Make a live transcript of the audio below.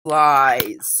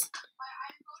Lies.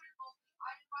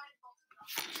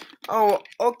 Oh,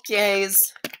 okay.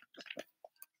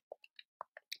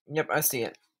 Yep, I see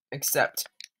it. Accept.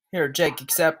 Here, Jake,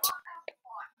 accept.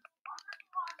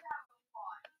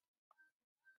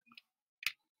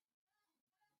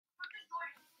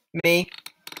 Me.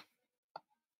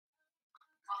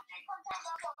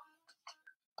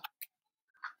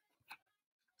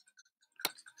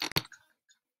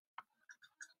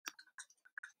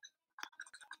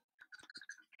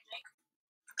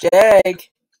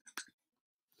 Jake.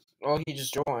 Oh, he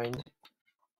just joined.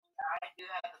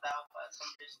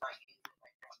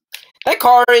 That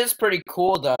car is pretty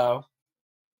cool, though. Should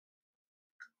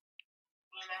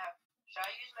I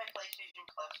use my PlayStation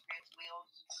Plus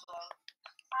wheels?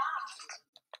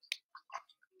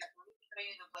 Should I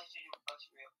use the PlayStation Plus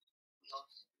wheels?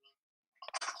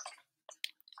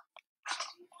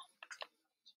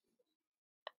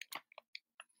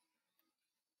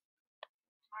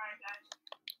 Alright, guys.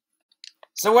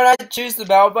 So when I choose the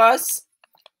bell bus,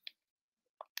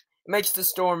 it makes the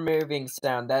storm moving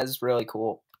sound. That is really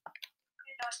cool.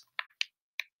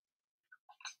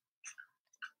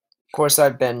 Of course,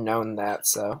 I've been known that,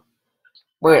 so.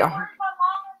 Wait,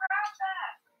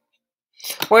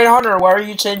 Hunter, why are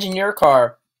you changing your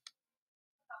car?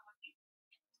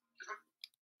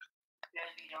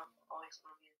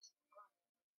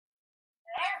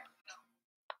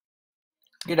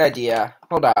 Good idea.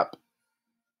 Hold up.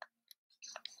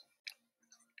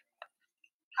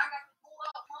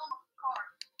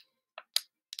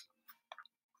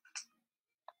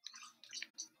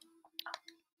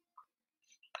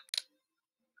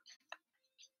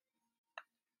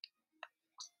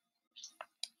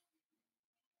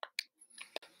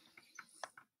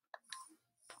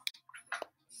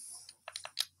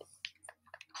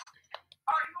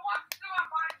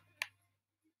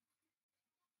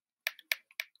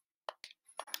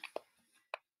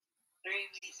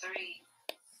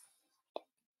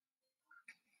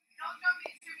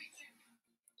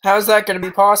 How's that going to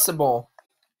be possible?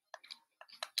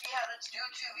 Yeah, let's do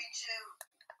 2v2.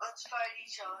 Let's fight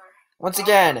each other. Once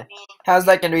again, how's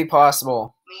that going to be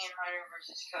possible? Me and Hunter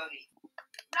versus Cody.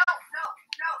 No.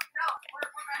 We're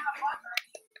gonna have fun.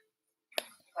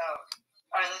 Oh.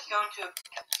 Alright, let's go into a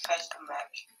custom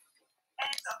match.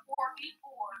 And it's a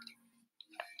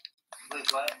 4v4.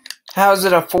 Wait, what? How's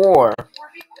it a 4? 4v4.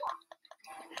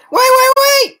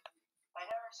 Wait! I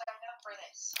never signed up for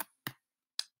this.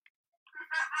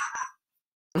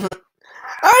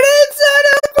 I didn't sign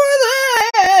up for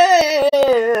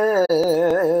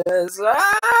this!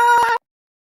 Ah!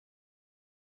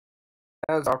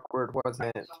 That was awkward,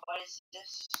 wasn't it? So what is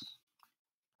this? It's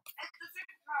the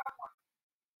superpower one.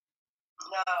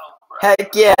 No, bro.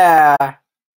 Heck yeah!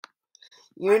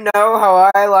 You know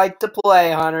how I like to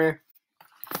play, Hunter.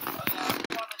 Oh, yeah, I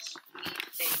want a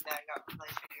sweet thing that I got from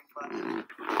PlayStation Plus.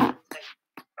 It's like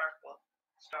purple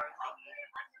star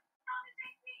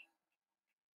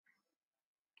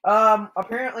thingy.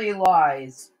 Apparently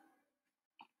lies.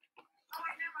 Oh,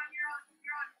 wait, never mind, you're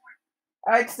on board.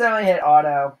 I accidentally hit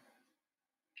auto.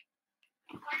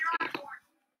 Oh, you're on board.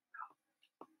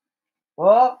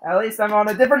 Well, at least I'm on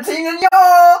a different team than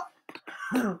y'all!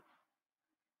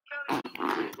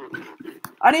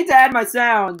 I need to add my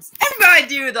sounds. And I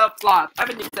do the flop. I have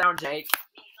a new sound, Jake.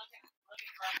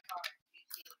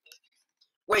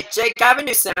 Wait, Jake, I have a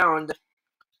new sound. I don't care.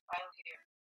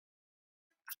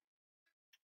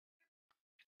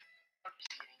 I'm just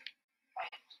kidding. I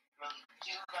really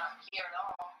do not care at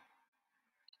all.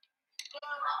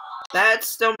 That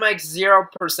still makes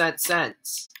 0%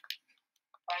 sense.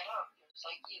 I know, just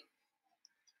like you.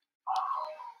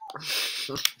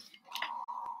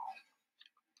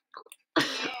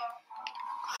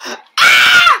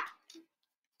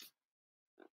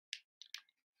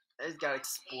 It's got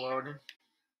exploded.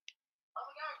 Oh my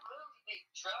god, move, big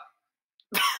truck.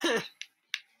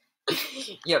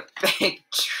 You big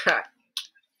truck.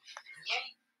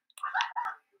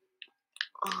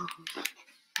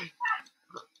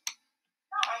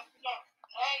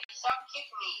 Hey, stop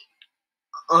kicking me.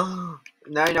 Oh,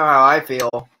 now you know how I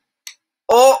feel.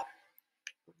 Oh!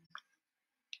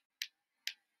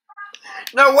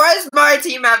 Now, why does my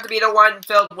team have to be the one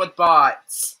filled with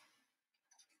bots?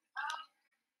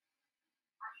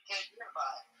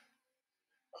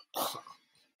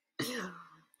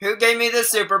 Who gave me the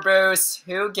super boost?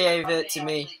 Who gave it to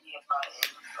me?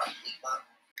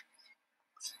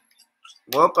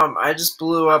 Whoop, I just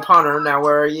blew up Hunter. Now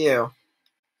where are you?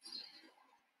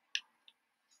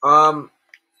 I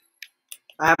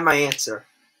have my answer.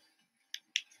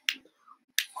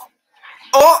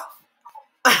 Oh!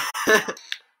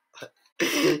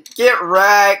 Get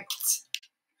wrecked.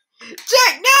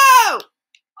 Jake, no!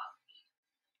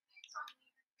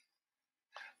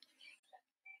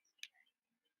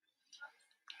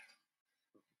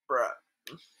 Bruh.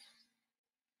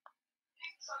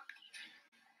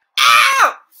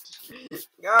 Ow!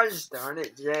 Gosh darn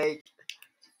it, Jake.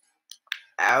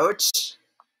 Ouch.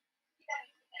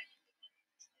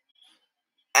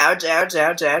 Ouch, ouch,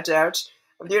 ouch, ouch, ouch.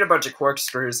 I'm doing a bunch of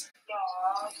corkscrews.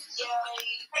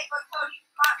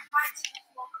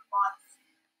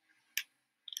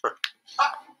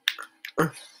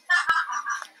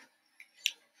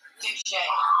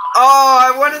 Oh,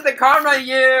 I wanted the karma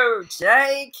you,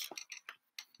 Jake.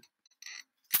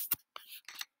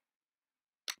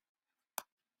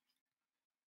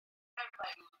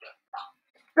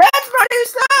 That's my new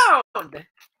sound.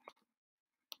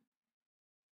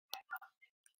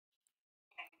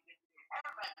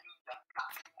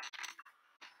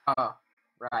 Oh,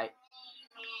 right.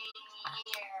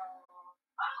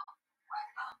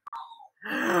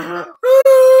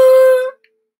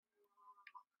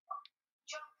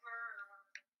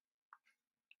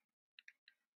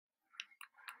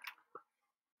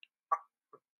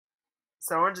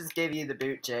 Someone just gave you the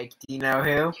boot, Jake. Do you know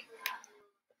who?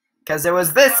 Because it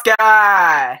was this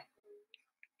guy.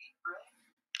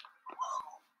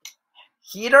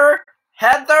 Heater?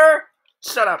 Heather?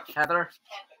 Shut up, Heather.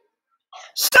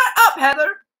 Shut up,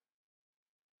 Heather.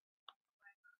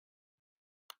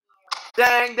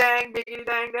 Dang, dang, diggity,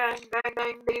 dang, dang, dang,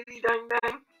 dang, diggity, dang,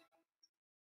 dang.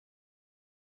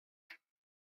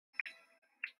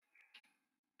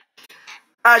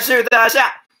 I shoot the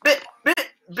shot. Bit,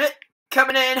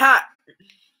 coming in hot.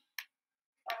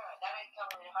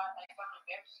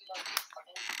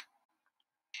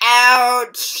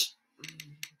 Ouch.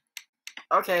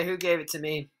 Okay, who gave it to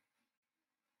me?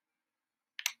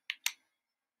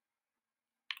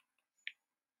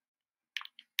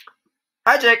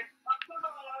 Hi, Jake.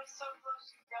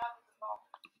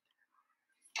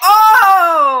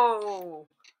 Oh!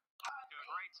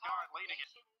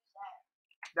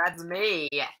 That's me.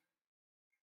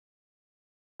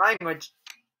 Language.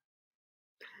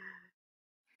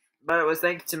 But it was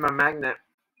thanks to my magnet.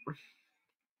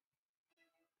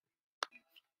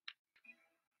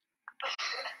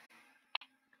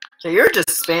 Okay, you're just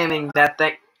spamming that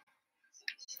thing.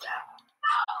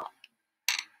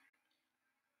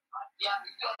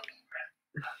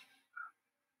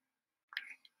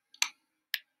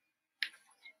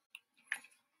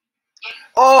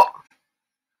 Oh!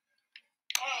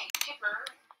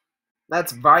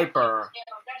 That's Viper.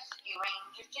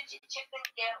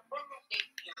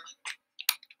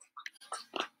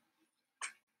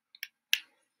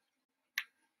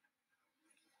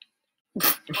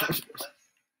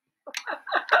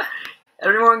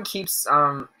 Everyone keeps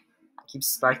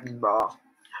spiking the ball.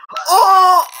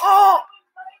 Oh! Oh!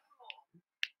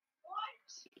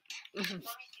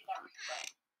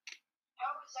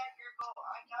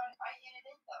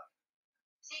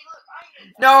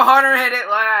 No, Hunter hit it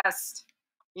last.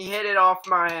 He hit it off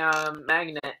my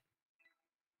magnet.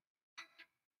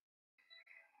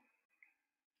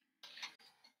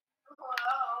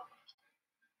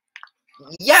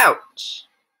 Youch!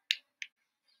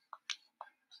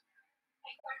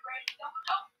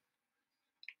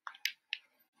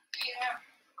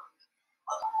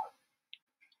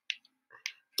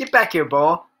 Get back here,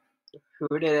 ball.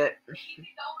 Who did it?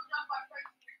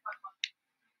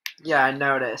 Yeah, I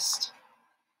noticed.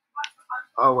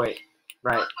 Oh, wait.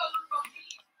 Right.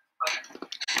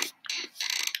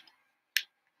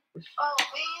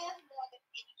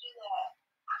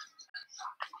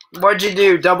 What'd you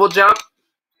do? Double jump?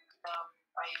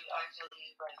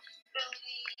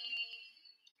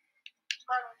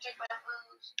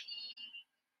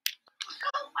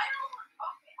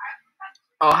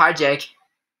 Oh, hi, Jake.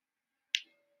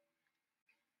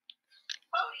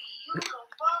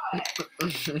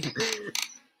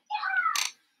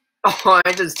 Oh,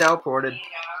 I just teleported.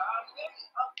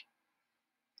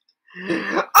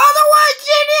 Otherwise,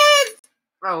 genius!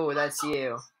 Oh, that's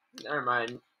you. Never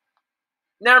mind.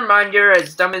 Never mind, you're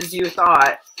as dumb as you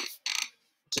thought.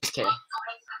 Just kidding.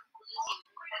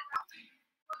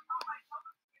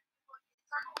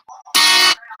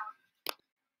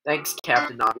 Thanks,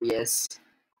 Captain Obvious.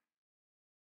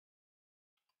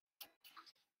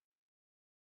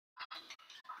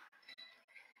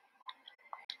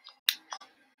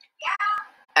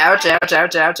 Ouch, ouch,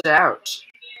 ouch, ouch, ouch.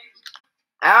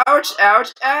 Ouch,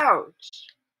 ouch, ouch.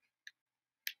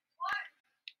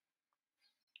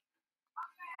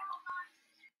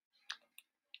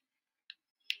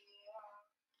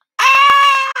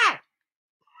 Ah!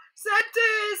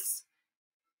 Sentis!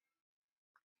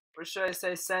 Or should I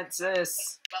say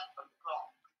census?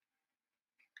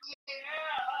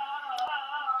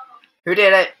 Who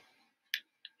did it?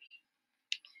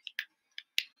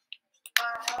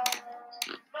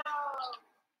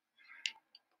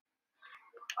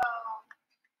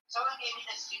 Someone gave me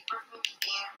the super boost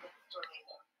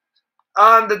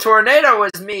and the tornado. The tornado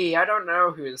was me. I don't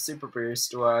know who the super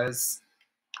boost was.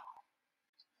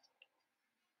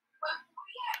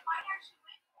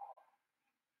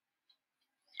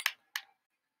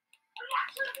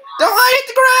 Don't let it hit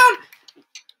the ground!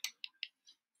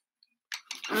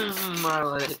 I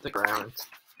let it hit the ground.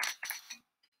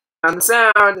 On the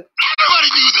sound. Everybody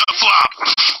do the flop!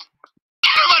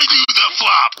 Everybody do the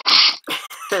flop!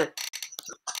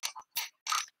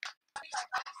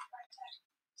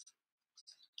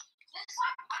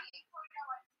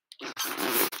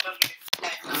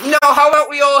 No, how about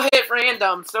we all hit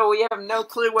random so we have no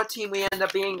clue what team we end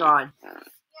up being on?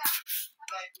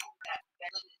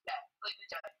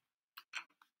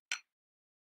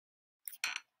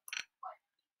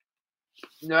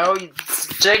 No,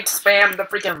 Jake spammed the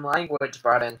freaking language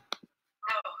button.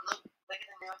 No, look at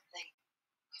the new thing.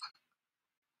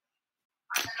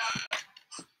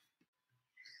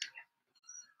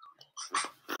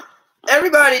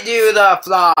 Everybody do the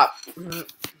flop.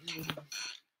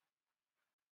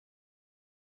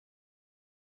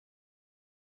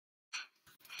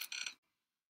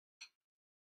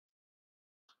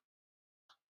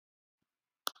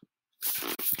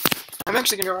 I'm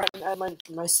actually gonna go ahead and add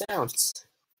my sounds.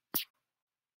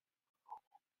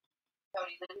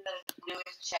 Cody, look at the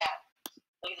newest chat.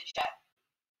 Look at the chat.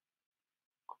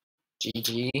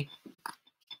 GG.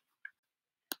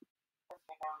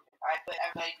 I put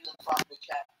everybody do the flop in the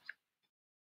chat.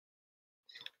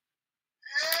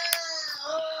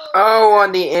 Oh,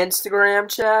 on the Instagram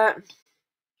chat? No,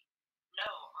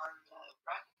 on the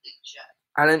Rocket League chat.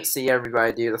 I didn't see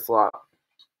everybody do the flop.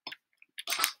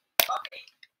 Okay.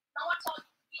 No one told you.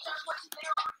 You just watching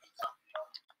there on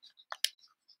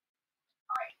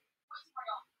Alright, what's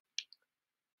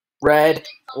Red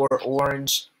or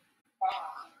orange?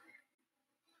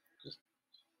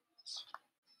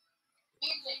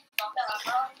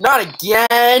 Not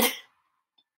again! Yeah,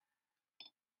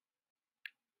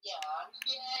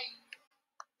 yay.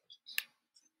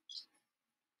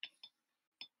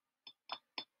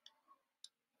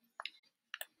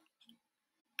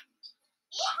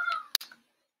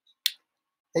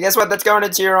 Hey, guess what? That's going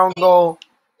into your own goal.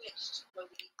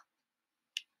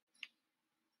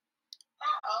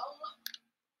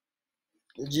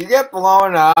 Did you get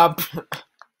blown up? No,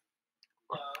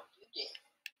 you did.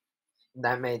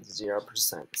 That made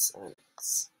 0%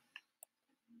 sense.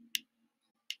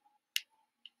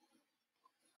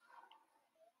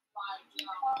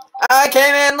 I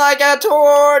came in like a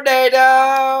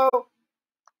tornado!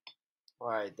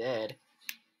 Or I did.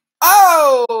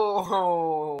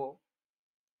 Oh!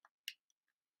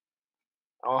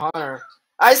 Oh, Hunter.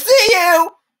 I see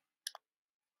you!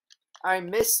 I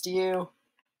missed you.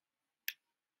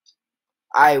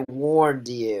 I warned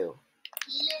you.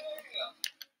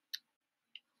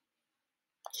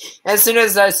 As soon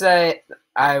as I say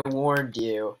I warned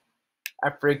you, I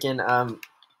freaking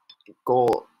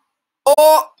goal.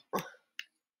 Oh!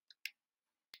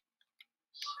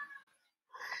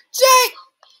 Jake!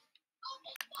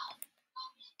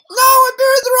 No, I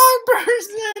booted the wrong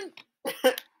person!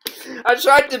 I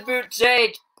tried to boot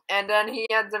Jake, and then he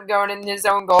ends up going in his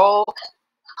own goal.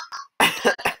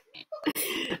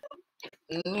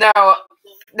 No,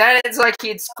 then it's like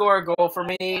he'd score a goal for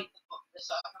me. The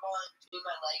soccer ball between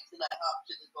my legs and I hopped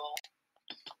to the goal.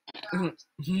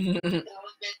 It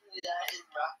was basically that in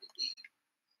Rocket League.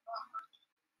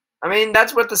 I mean,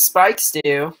 that's what the spikes do.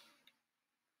 No.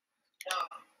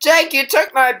 Jake, you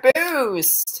took my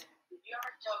boost! Did you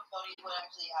ever tell Cody what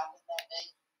actually happened that day?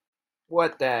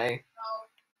 What day? No.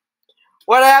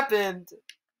 What happened?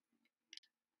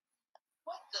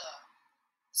 What the?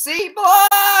 C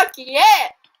block! Yeah!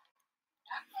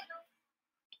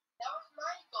 That was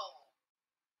my goal.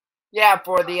 Yeah,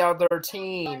 for the other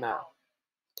team.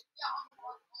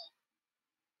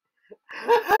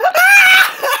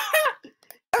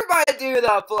 Everybody do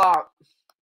the flop.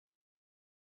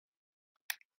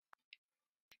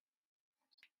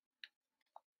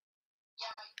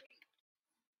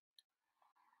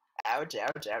 Ouch,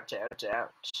 ouch, ouch, ouch,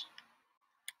 ouch.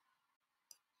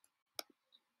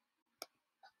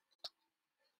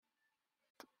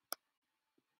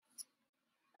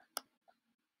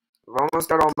 I've almost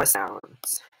got all my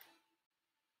sounds.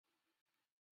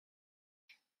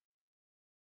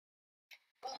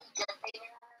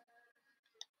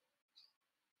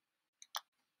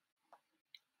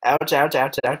 Ouch, ouch,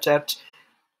 ouch, ouch, ouch.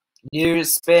 You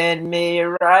spin me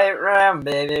right round,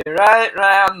 baby, right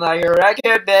round, like a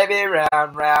record, baby,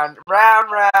 round, round,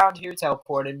 round, round. Who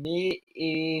teleported me?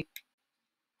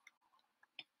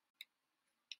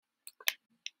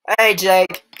 Hey,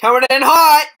 Jake, coming in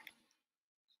hot!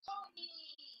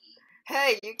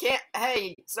 Hey, you can't,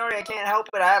 hey, sorry, I can't help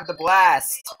it, I have the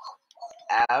blast.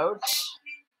 Ouch.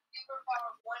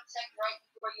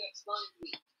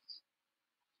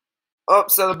 Oh,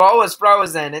 so the ball was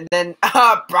frozen, and then,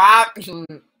 bop.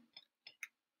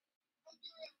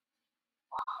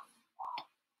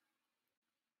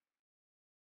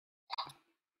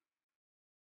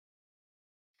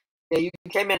 Yeah, you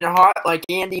came in hot like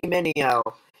Andy Mineo.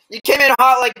 You came in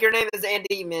hot like your name is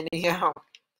Andy Mineo.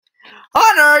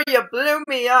 Hunter, you blew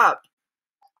me up.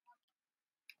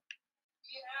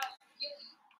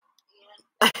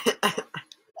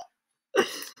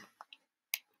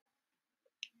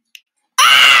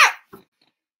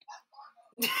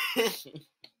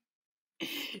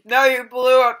 No, you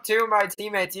blew up two of my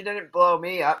teammates. You didn't blow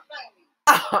me up.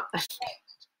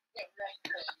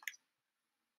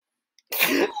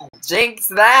 Jinx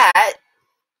that.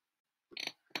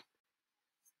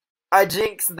 I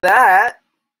jinxed that.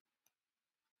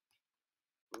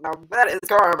 Now that is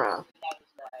karma.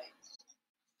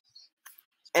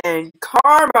 And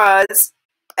karma's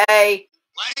a...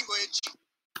 Language.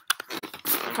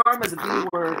 Karma's a B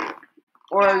word.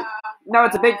 Or, no,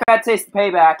 it's a big fat taste of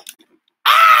payback.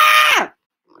 Ah!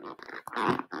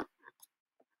 I'm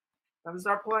gonna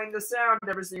start playing the sound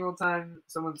every single time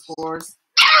someone scores.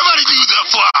 Everybody do the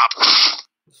flop.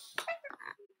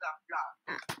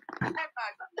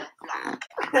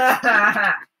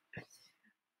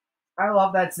 I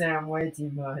love that sound way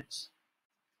too much.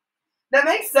 That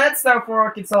makes sense though for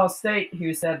Arkansas State,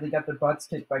 who said they got their butts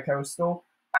kicked by Coastal.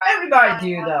 Everybody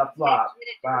do the flop.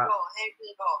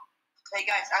 Hey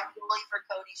guys, I'm goalie for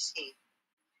Cody's team.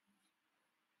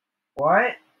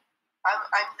 What?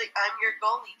 I'm your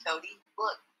goalie, Cody.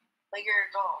 Look, your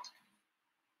goal.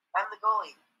 I'm the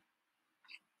goalie.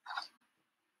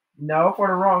 No, for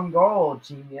the wrong goal,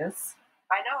 genius.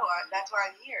 I know. That's why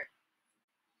I'm here.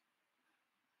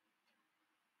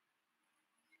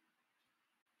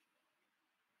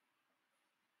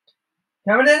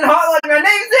 Coming in hot like my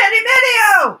name's Andy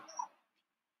Mineo!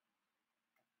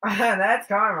 That's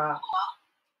karma.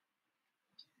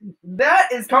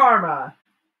 That is karma.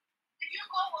 Did you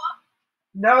blow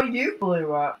up? No, you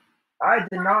blew up. I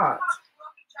did not.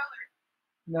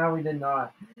 No, we did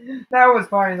not. That was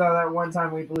funny though, that one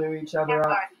time we blew each other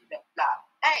up.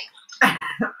 Hey!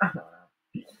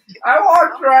 I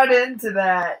walked right into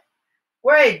that.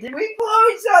 Wait, did we blow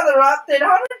each other up? Did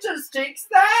Hunter just jinx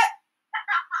that?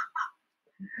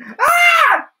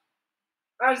 Ah!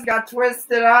 I just got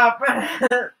twisted up.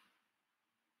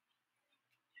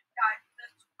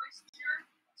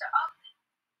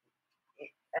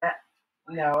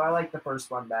 No, I like the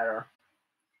first one better.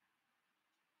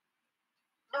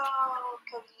 No,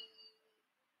 Cody.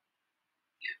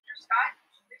 You just got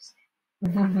twisted.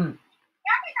 Yeah, I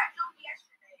made that joke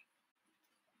yesterday.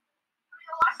 I mean,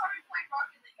 the last time we played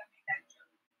Rocket League, I made that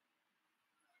joke.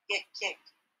 Get kicked.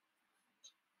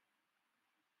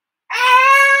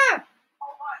 Ah!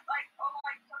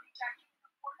 Cody Jackson.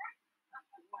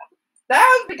 That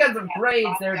was because of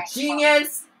grades. They're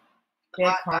genius.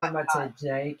 Get karma to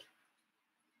Jake.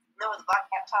 No, the bot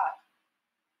got caught.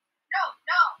 No.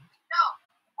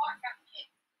 The bot got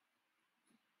kicked.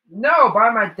 No, by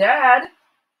my dad.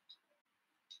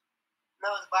 No,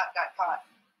 the bot got caught.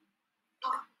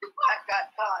 The bot got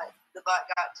caught. The bot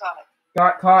got caught.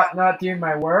 Got caught not doing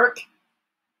my work?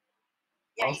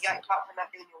 Yeah, you got caught for not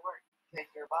doing your work. Because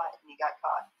you're a bot and you got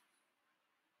caught.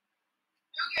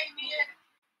 Who gave me it?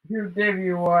 Who gave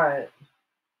you what?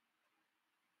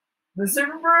 The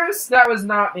Super Bruce? That was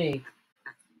not me.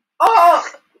 Oh!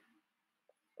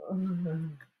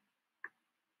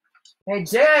 Hey,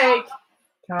 Jake!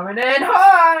 Coming in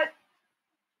hot!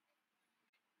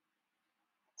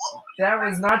 That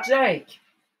was not Jake.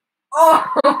 Oh!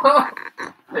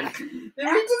 Did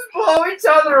we just blow each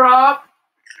other up?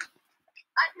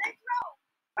 I think so.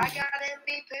 I got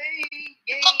MVP.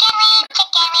 Yay.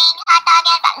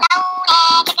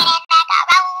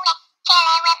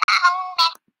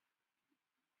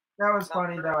 That was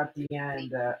funny though at the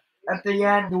end. At the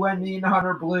end when me and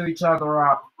Hunter blew each other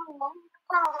up.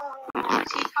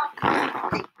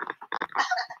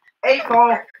 8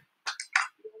 goal.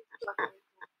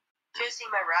 Just see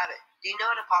my rabbit. Do you know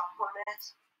what a popcorn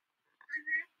is?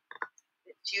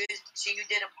 She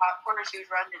did a popcorn and she was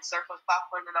running in circles,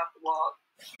 popcorn and off the wall.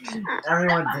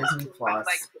 Everyone Disney Plus.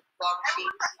 Like claw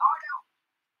machines.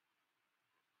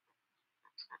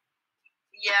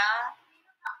 Yeah.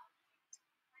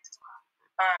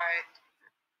 Alright.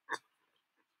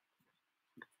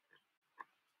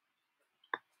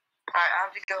 Alright, I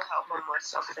have to go help him with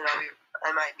something.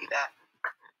 I might be back.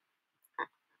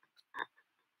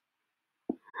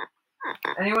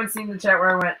 Anyone seen the chat where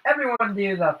I went, everyone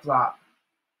do the flop?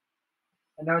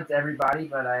 I know it's everybody,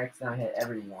 but I accidentally hit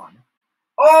everyone.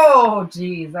 Oh,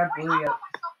 jeez, that blew you up.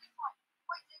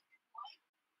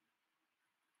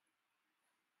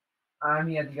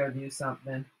 He had to go do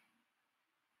something.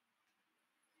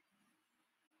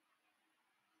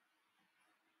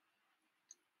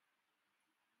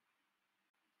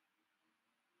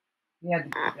 He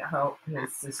had to help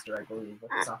his sister, I believe,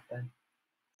 with something.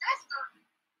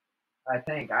 I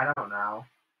think. I don't know.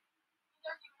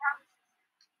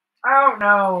 I don't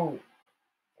know.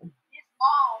 His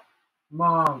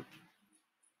mom. Mom.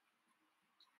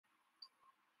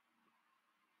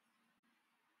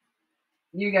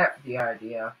 You get the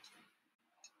idea.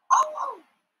 Oh!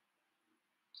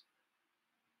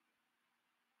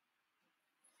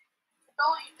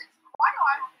 Why do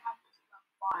I don't have this stuff?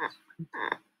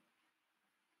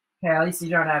 Hey, at least you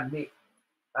don't have me.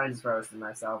 I just roasted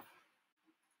myself.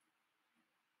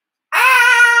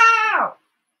 Ow!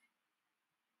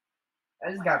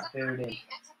 I just got booted.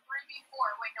 It's a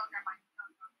 3v4. Wait, no, never mind.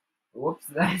 Whoops,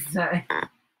 that's not.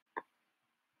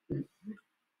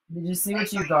 Did you see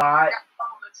what you got? Got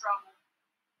double the trouble.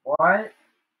 What?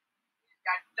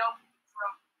 Got double the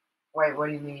trouble. Wait, what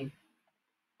do you mean?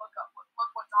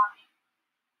 Look what's on me.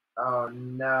 Oh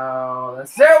no, the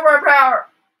superpower!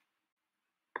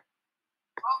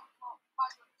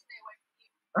 Stay away from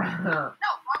you. No,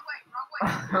 wrong way.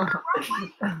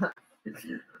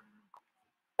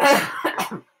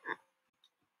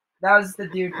 That was the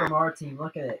dude from our team.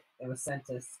 Look at it. It was sent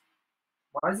us.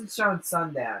 Why is it showing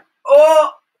sundown?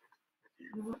 Oh!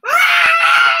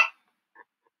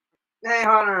 Hey,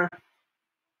 Hunter.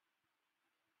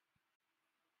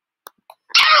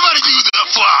 Everybody do the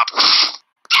flop.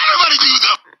 Everybody do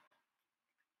the.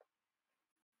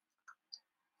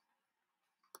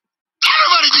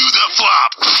 Everybody do the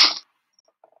flop.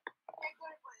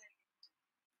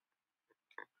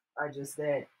 I just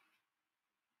did.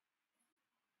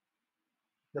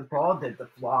 The ball did the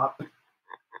flop.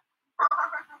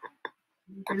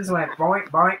 It just went boink,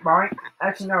 boink, boink.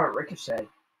 Actually, no, it ricocheted.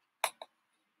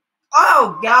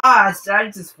 Oh, gosh! I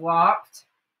just flopped.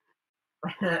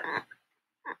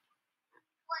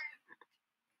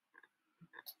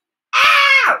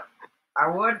 Ow! I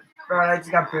would, but I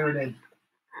just got booted.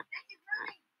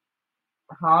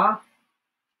 Huh?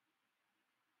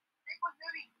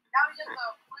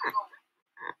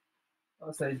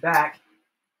 Oh, so he's back.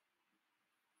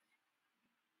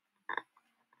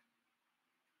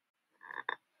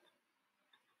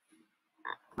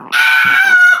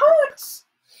 Ouch!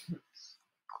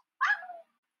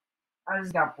 I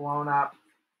just got blown up.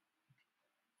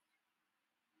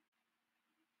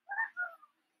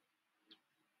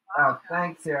 Oh,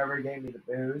 thanks whoever gave me the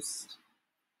boost.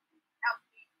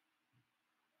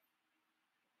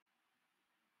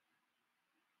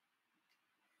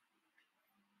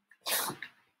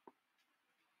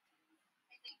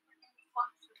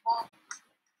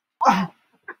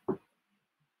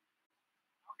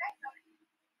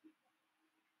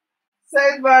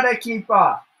 Saved by the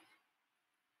keeper.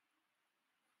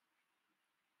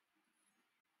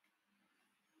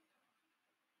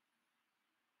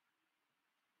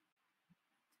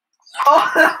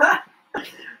 Oh.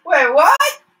 Wait, what?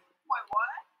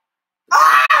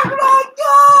 Ah, my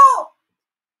God!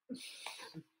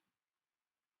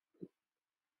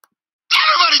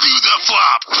 Everybody do the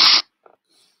flop.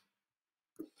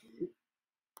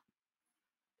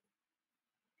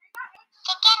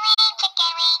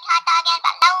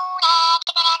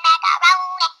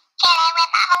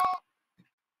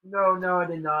 No, I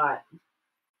did not.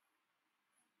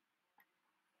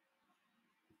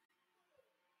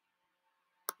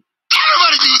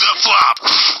 Everybody do the flop.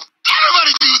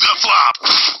 Everybody do the flop.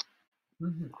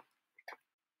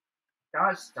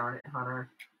 Gosh darn it, Hunter.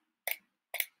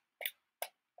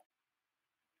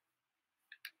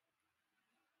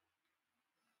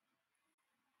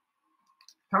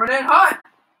 Coming in hot.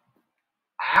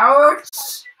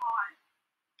 Ouch.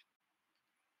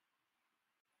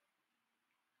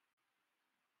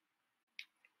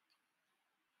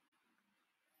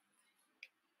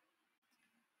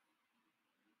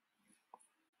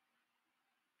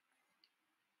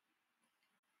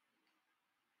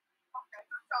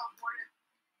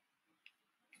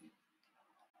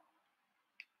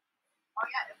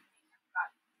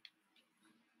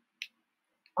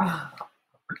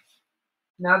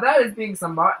 Now that is being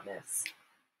some botanist.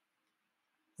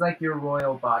 like your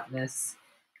royal botness.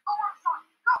 Go, Armstrong,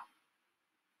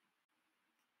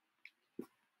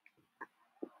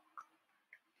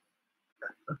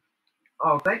 go!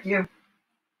 Oh, thank you.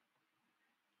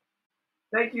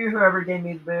 Thank you, whoever gave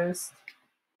me the boost.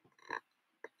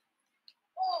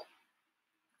 Oh!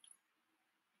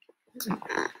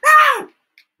 No!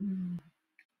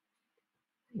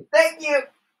 Thank you!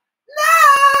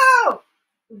 No!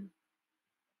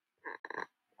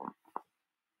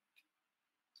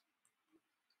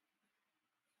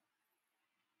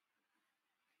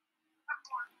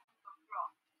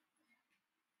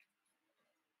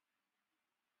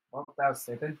 Well, that was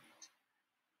stupid.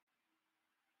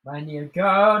 When you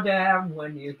go down,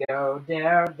 when you go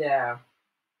down, down.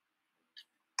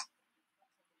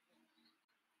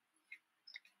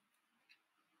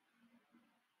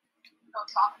 No,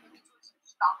 stop it.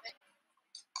 Stop it.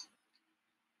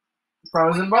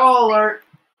 Frozen ball alert!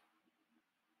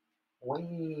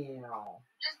 Wow.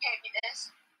 Just gave me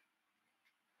this.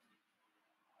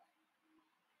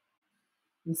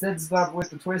 You said stop with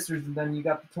the twisters, and then you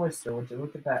got the twister. Would you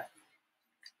look at that?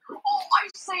 Oh, I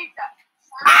saved that.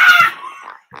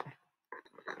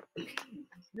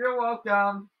 You're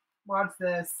welcome. Watch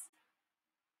this.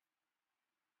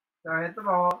 Don't hit the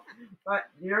ball. But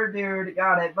your dude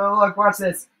got it. But look, watch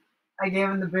this. I gave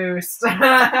him the boost.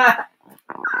 Everybody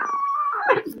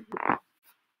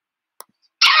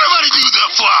do the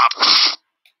flop.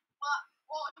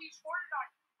 Well, he scored it on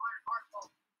our phone.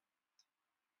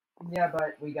 Yeah,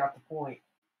 but we got the point.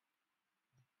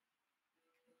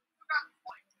 Who got the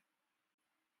point?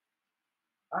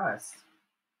 Us.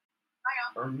 I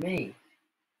am. Or me.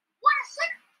 What a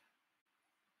sick.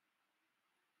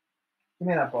 Give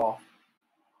me that ball.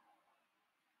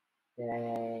 That's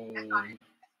not Dang. it.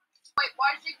 Wait, why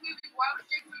is Jake moving? Why was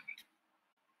Jake moving?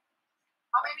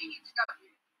 Oh, maybe he just got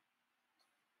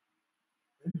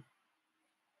moved.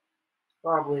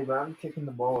 Probably, but I'm kicking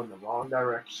the ball in the wrong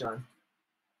direction.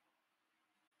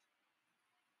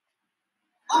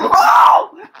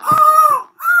 Oh! Oh!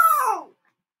 Oh!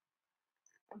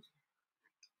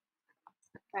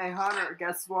 Hey, Hunter,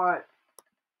 guess what?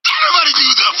 Everybody do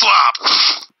the flop.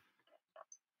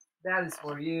 That is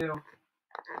for you.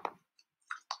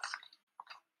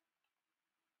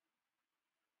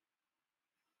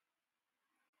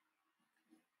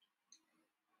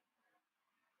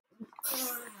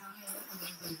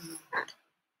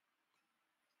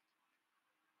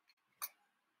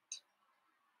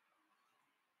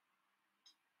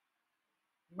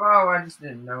 Oh, I just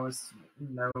didn't nose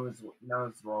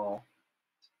roll.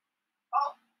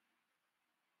 Oh.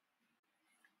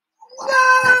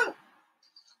 No!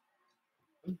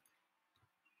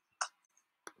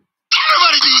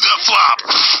 Everybody do the flop.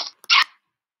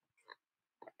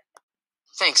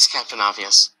 Thanks, Captain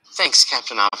Obvious. Thanks,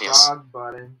 Captain Obvious. Dog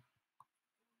button.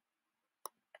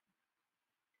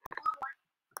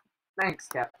 Thanks,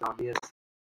 Captain Obvious.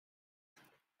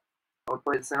 I'll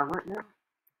play the sound right now.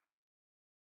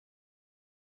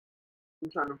 I'm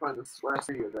trying to find this last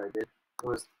video that I did. It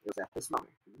was at this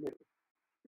moment. You knew.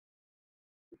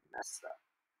 Messed up.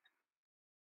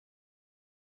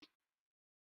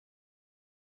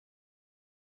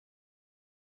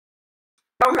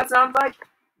 You know what that sounds like?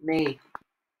 Me.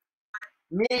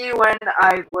 Me when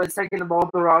I was taking the ball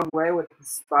the wrong way with the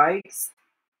spikes.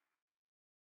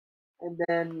 And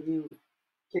then you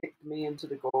kicked me into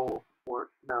the goal. Or,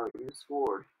 no, you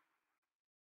scored.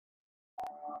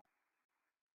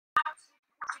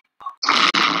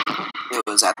 It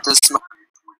was at this moment.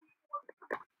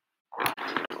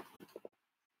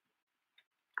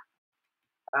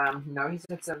 No, he's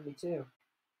at 72.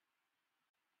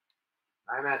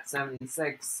 I'm at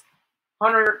 76.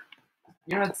 Hunter,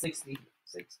 you're at 60.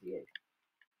 68.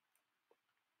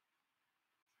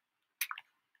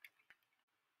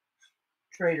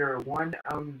 Trader, 1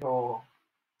 own goal.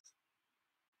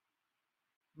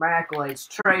 My accolades,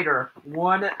 Trader,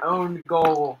 1 own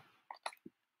goal.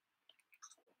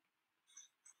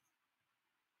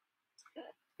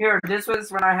 Here, this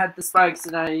was when I had the spikes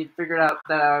and I figured out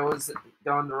that I was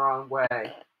going the wrong way.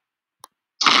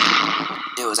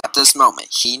 It was at this moment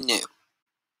he knew.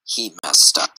 He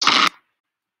messed up.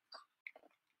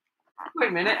 Wait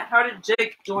a minute, how did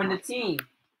Jake join the team?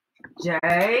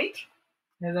 Jake?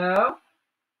 Hello?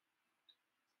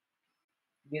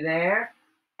 You there?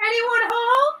 Anyone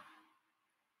home?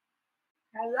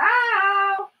 Hello?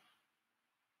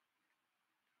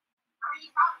 I mean,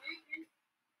 he's not moving.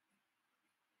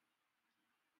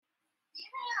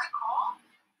 Even in a call?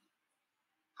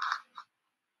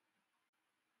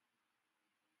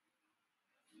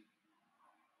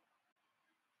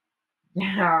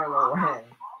 Get out of the way.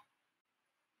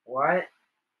 What?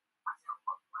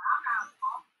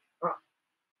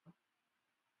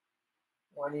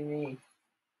 What do you mean?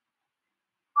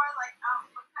 Or like,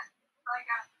 like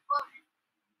I exploded.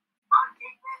 Oh,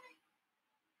 Jake Benny.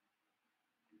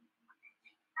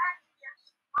 That's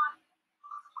just fun.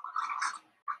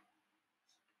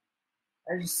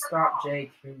 I just stopped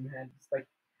Jake from head. It's like,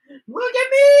 look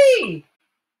at me!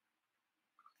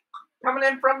 Coming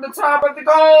in from the top of the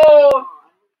goal! Oh,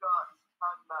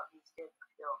 talking about these kids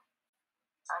still.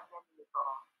 I've been to the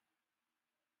ball.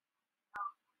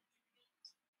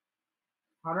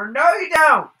 Hunter, no you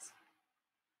don't!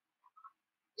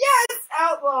 Yes,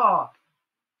 outlaw!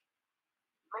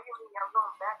 Look at me, I'm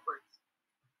going backwards.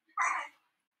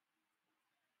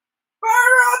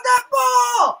 Fire on that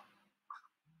ball!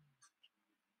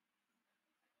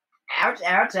 Ouch,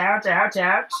 ouch, ouch, ouch,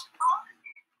 ouch.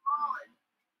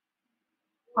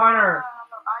 Hunter.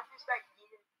 I just like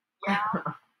needed. Yeah.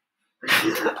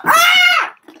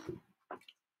 Ah!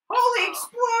 Holy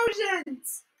explosions!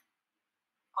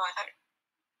 Oh, I thought.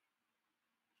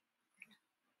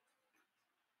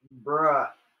 Bruh.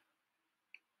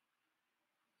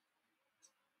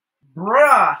 Bruh!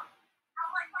 I'm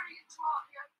like, what are you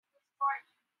talking?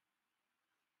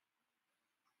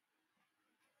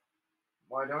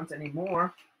 Well, I don't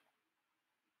anymore.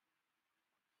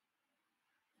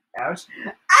 Ouch.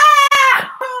 Ah!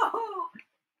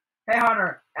 Hey,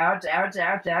 Hunter. Ouch, ouch,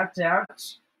 ouch, ouch,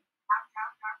 ouch.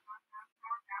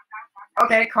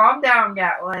 Okay, calm down,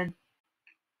 Gatlin.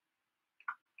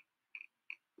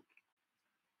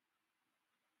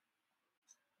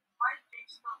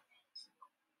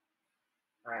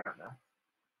 I don't know.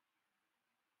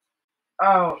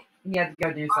 Oh, he had to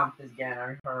go do something again,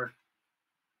 I heard.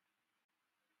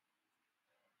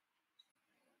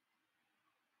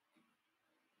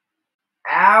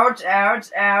 Ouch,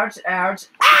 ouch, ouch, ouch,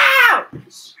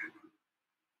 ouch!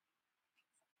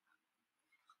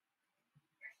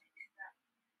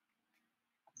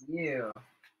 You.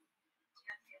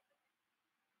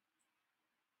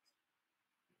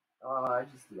 Oh, I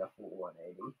just did a full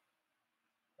 180.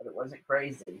 But it wasn't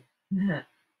crazy.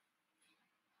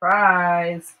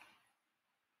 Surprise!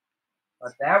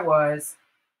 What that was.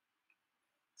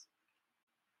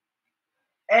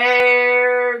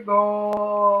 Air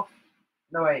goal.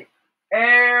 No, wait.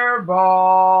 Air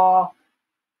ball.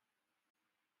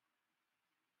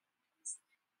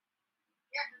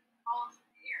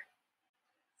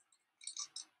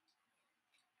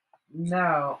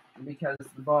 No, because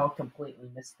the ball completely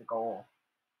missed the goal.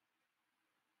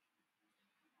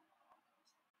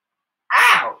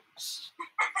 Ouch!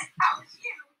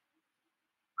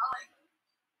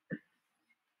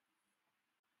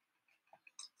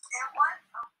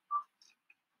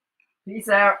 Peace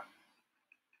out.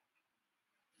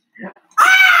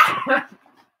 Ah!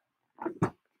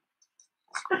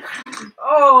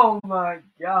 Oh my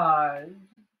god.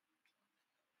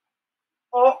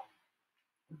 Oh.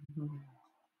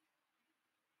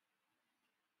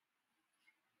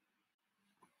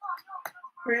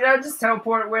 Who did I just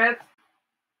teleport with?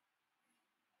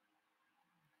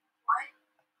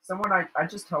 Someone I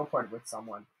just teleported with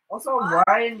someone. Also,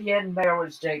 why in the end there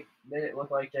was Jake? Did it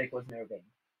look like Jake was moving?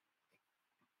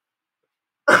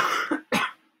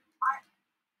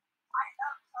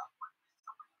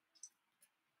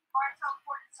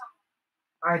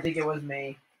 I think it was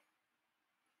me.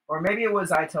 Or maybe it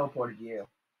was I teleported you.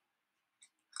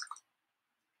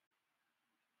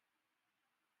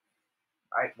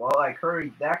 Well, I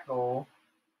curried that goal.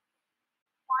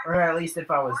 Or at least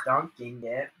if I was dunking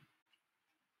it.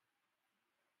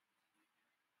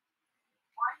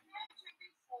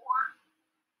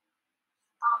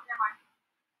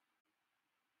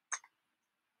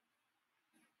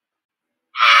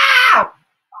 Ow!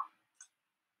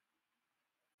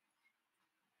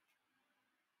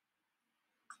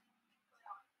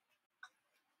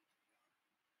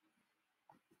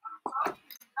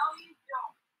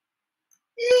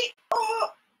 Oh!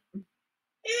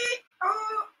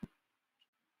 Oh!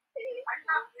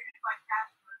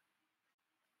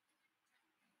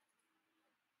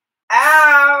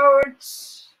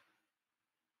 Ouch!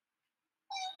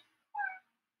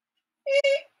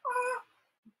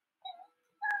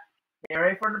 Get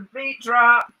ready for the beat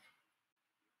drop.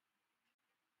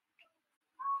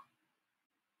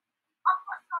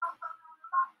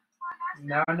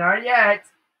 No, not yet.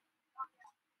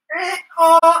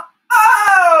 Oh!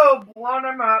 Oh! Blown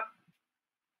him up.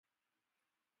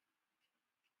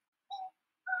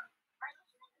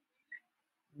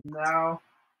 No.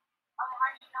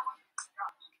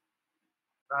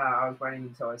 I was waiting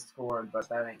until I scored, but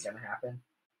that ain't gonna happen.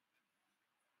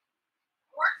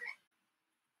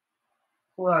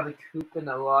 Pull out a coup in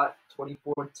a lot.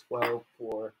 24-12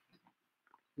 for.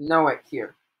 No, wait,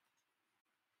 here.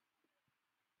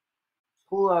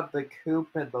 Pull out the coop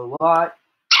in the lot.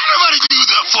 Everybody do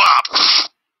the flop.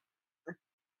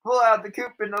 Pull out the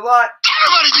coop in the lot.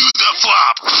 Everybody do the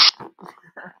flop.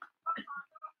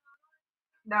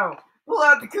 No. Pull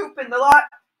out the coop in the lot.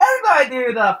 Everybody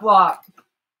do the flop.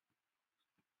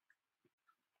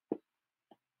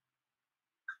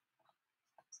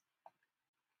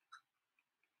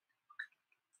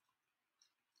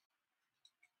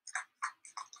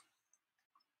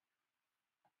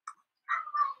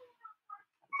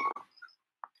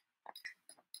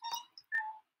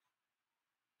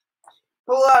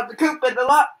 Pull out the coop in the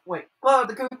lot. Wait. Pull out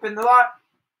the coop in the lot.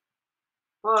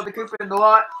 Pull out the coop in the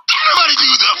lot. Everybody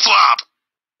do the flop.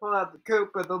 Pull out the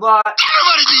coop in the lot.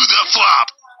 Everybody do the flop.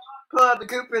 Pull out the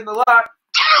coop in the lot.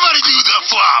 Everybody do the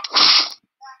flop.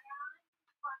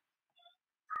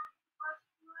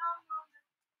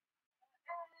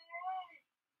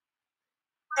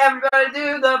 Everybody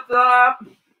do the flop.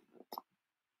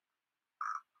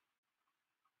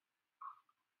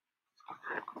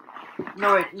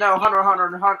 No, wait. No,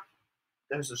 Hunter.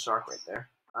 There's a shark right there.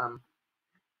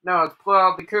 No, it's pull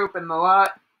out the coop in the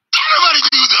lot. Everybody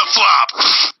do the flop.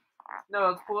 No,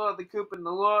 it's pull out the coop in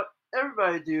the lot.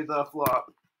 Everybody do the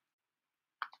flop.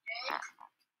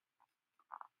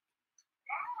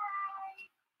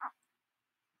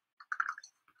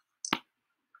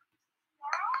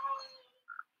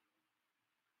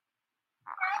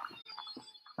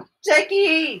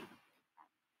 Jackie!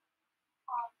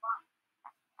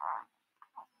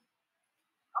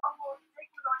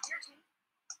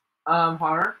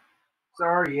 Hunter, so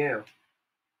are you.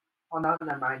 Oh, no,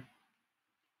 never mind.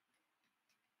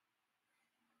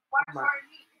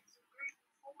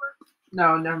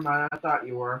 No, never mind. I thought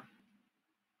you were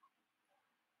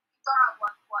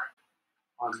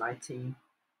on my team.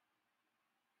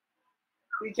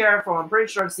 Be careful. I'm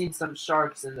pretty sure I've seen some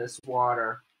sharks in this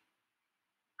water.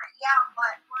 Yeah,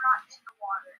 but we're not in the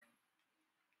water.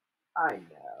 I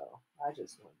know. I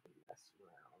just want to mess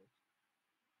around.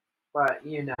 But,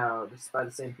 you know, this is by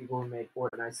the same people who made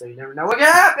Fortnite, so you never know what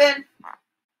can happen!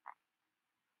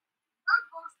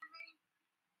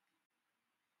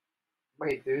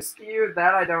 Wait, boost you?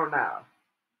 That I don't know.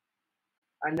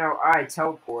 I know I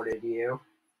teleported you.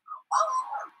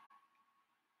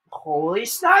 Holy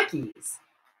shnikes!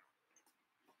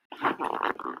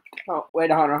 Oh, wait,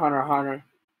 Hunter.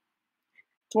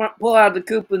 Pull out the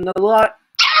coop in the lot.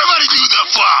 Everybody do the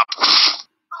flop.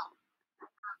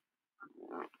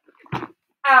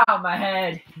 Ow, my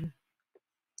head.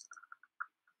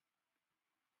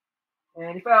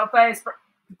 And he falls face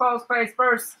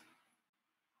first.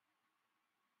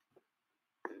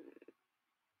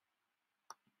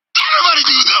 Everybody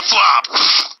do the flop.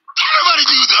 Everybody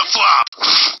do the flop.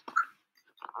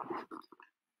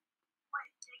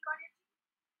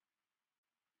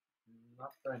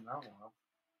 Nothing, I don't know.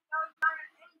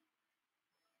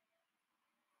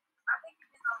 I think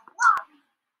it's in the lobby.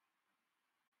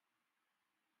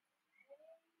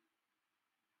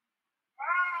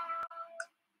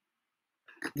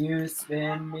 You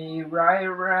spin me right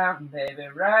around, baby,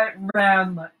 right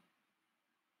around my...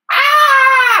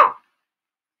 Ow!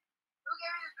 Who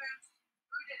gave me the boost?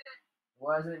 Who did it?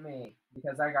 Wasn't me,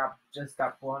 because I just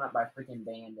got blown up by freaking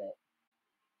Bandit.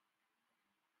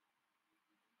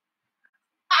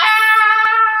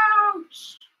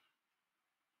 Ouch!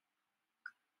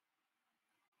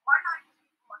 Why not just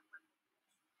people like this?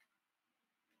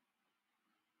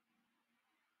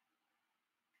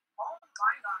 Oh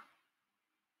my god.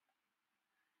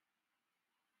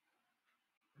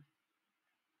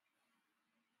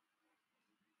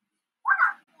 Why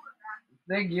not people with that?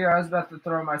 Thank you, I was about to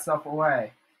throw myself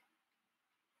away.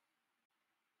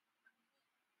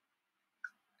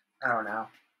 I don't know.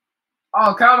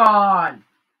 Oh, come on!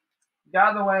 Get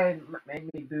out of the way and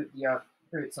made me boot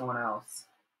someone else.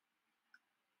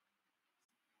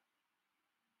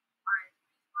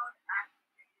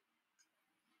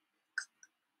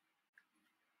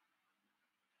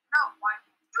 No, why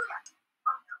did you do that?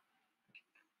 Oh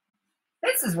no.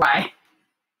 This is why.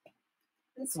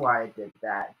 This is why I did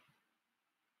that.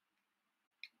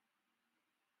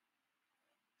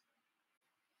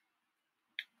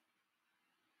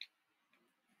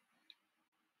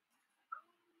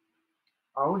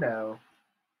 Oh no.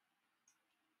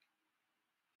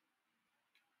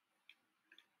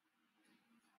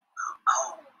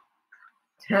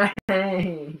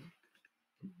 Hey.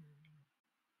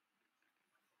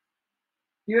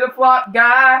 Do the flop,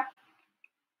 guy.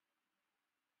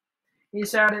 He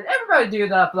shouted, everybody do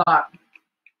the flop.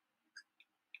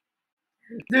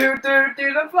 Do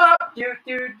the flop. Do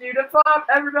the flop.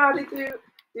 Everybody do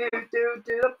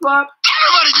the flop.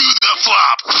 Everybody do the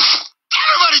flop.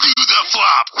 Everybody do the the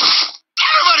flop.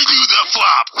 Everybody do the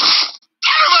flop.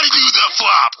 Everybody do the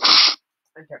flop.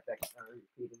 I kept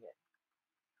repeating it.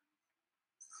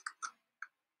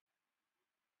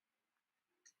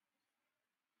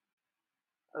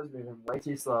 I was moving way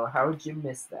too slow. How would you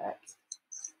miss that?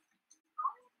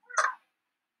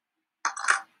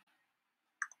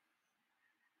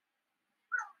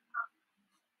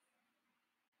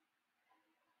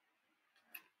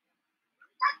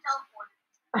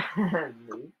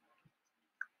 Me?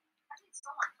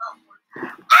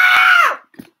 Ah!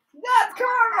 That's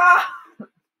karma!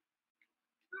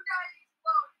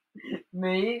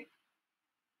 Me?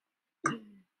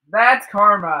 That's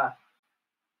karma.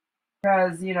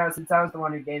 Because, you know, since I was the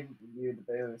one who gave you the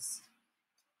boost.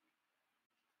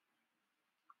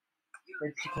 But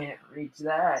you can't reach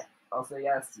that. Also,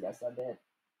 yes, I did.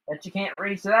 But you can't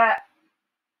reach that.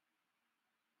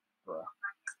 Bruh.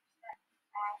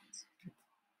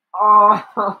 Oh.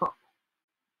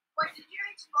 Wait, did you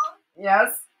explode?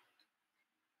 Yes.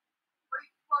 Or you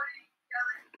exploded each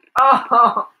other?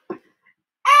 Oh.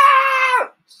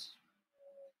 Ouch!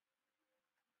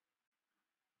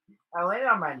 I landed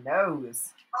on my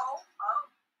nose. Oh.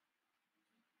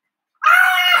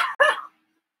 Ah!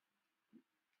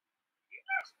 You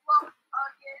just explode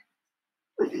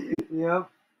again. Yep.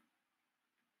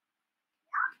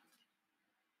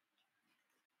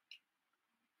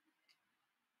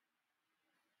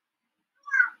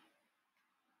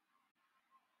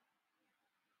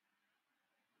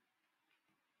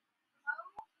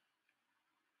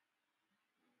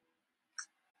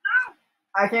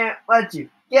 I can't let you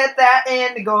get that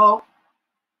in the goal.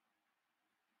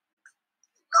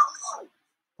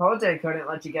 Told you I couldn't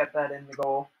let you get that in the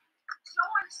goal.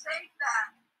 Someone saved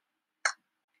that.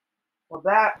 Well,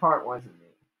 that part wasn't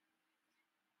me.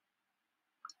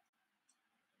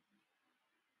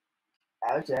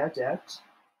 Ouch, ouch, ouch. That's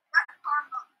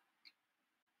karma.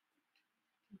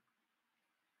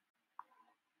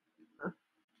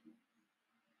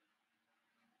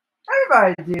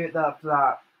 Everybody do the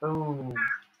flop. Boom.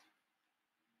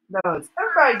 No, it's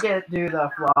everybody do the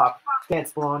flop.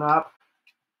 Gets blown up.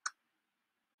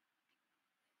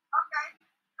 Okay.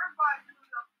 Everybody do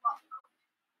the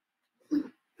flop.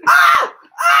 Ow!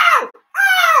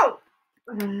 Ow!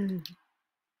 Ow!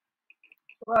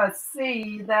 Let's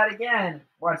see that again.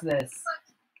 Watch this.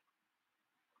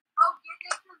 Oh, get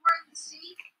this is where the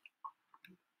seat.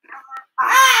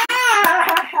 Ah!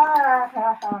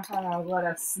 Let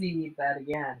us see that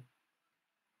again.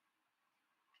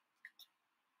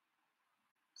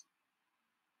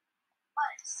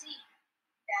 Let's see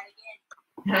that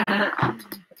again.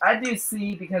 I do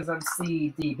C because I'm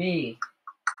CDB.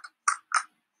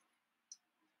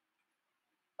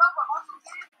 But we're also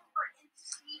getting over in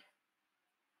seat.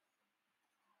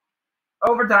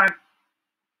 Overtime.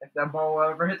 If the ball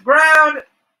ever hits the ground.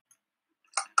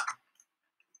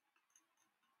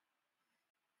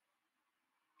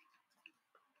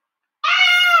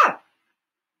 Ah!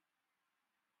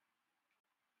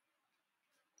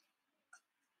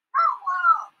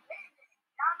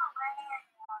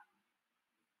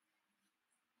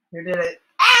 Who did it?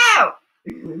 Ow!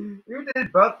 Who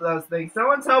did both of those things?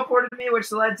 Someone teleported me, which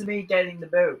led to me getting the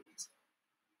boot.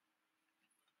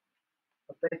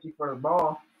 Well, thank you for the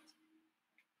ball.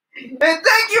 And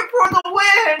thank you for the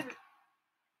win!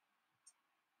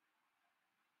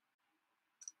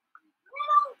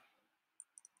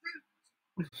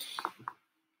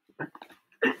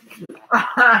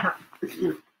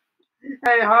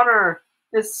 Hey, Hunter,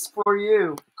 this is for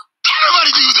you.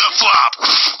 Everybody do the flop.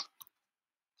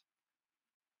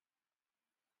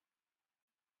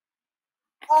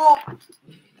 Oh!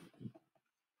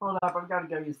 Hold up, I've got to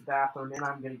go use the bathroom, and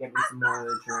I'm going to get me some more of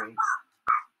the drink.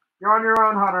 You're on your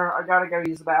own, Hunter. I got to go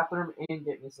use the bathroom and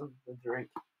get me some of the drink.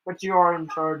 But you are in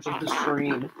charge of the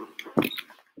stream.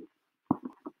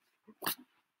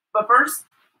 But first,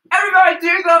 everybody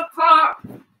do the flop!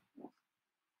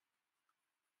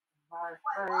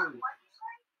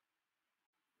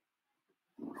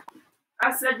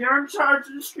 I said you're in charge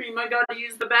of the stream. I got to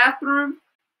use the bathroom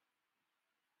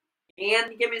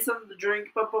and get me some of the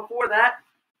drink. But before that,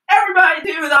 everybody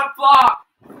do the flop!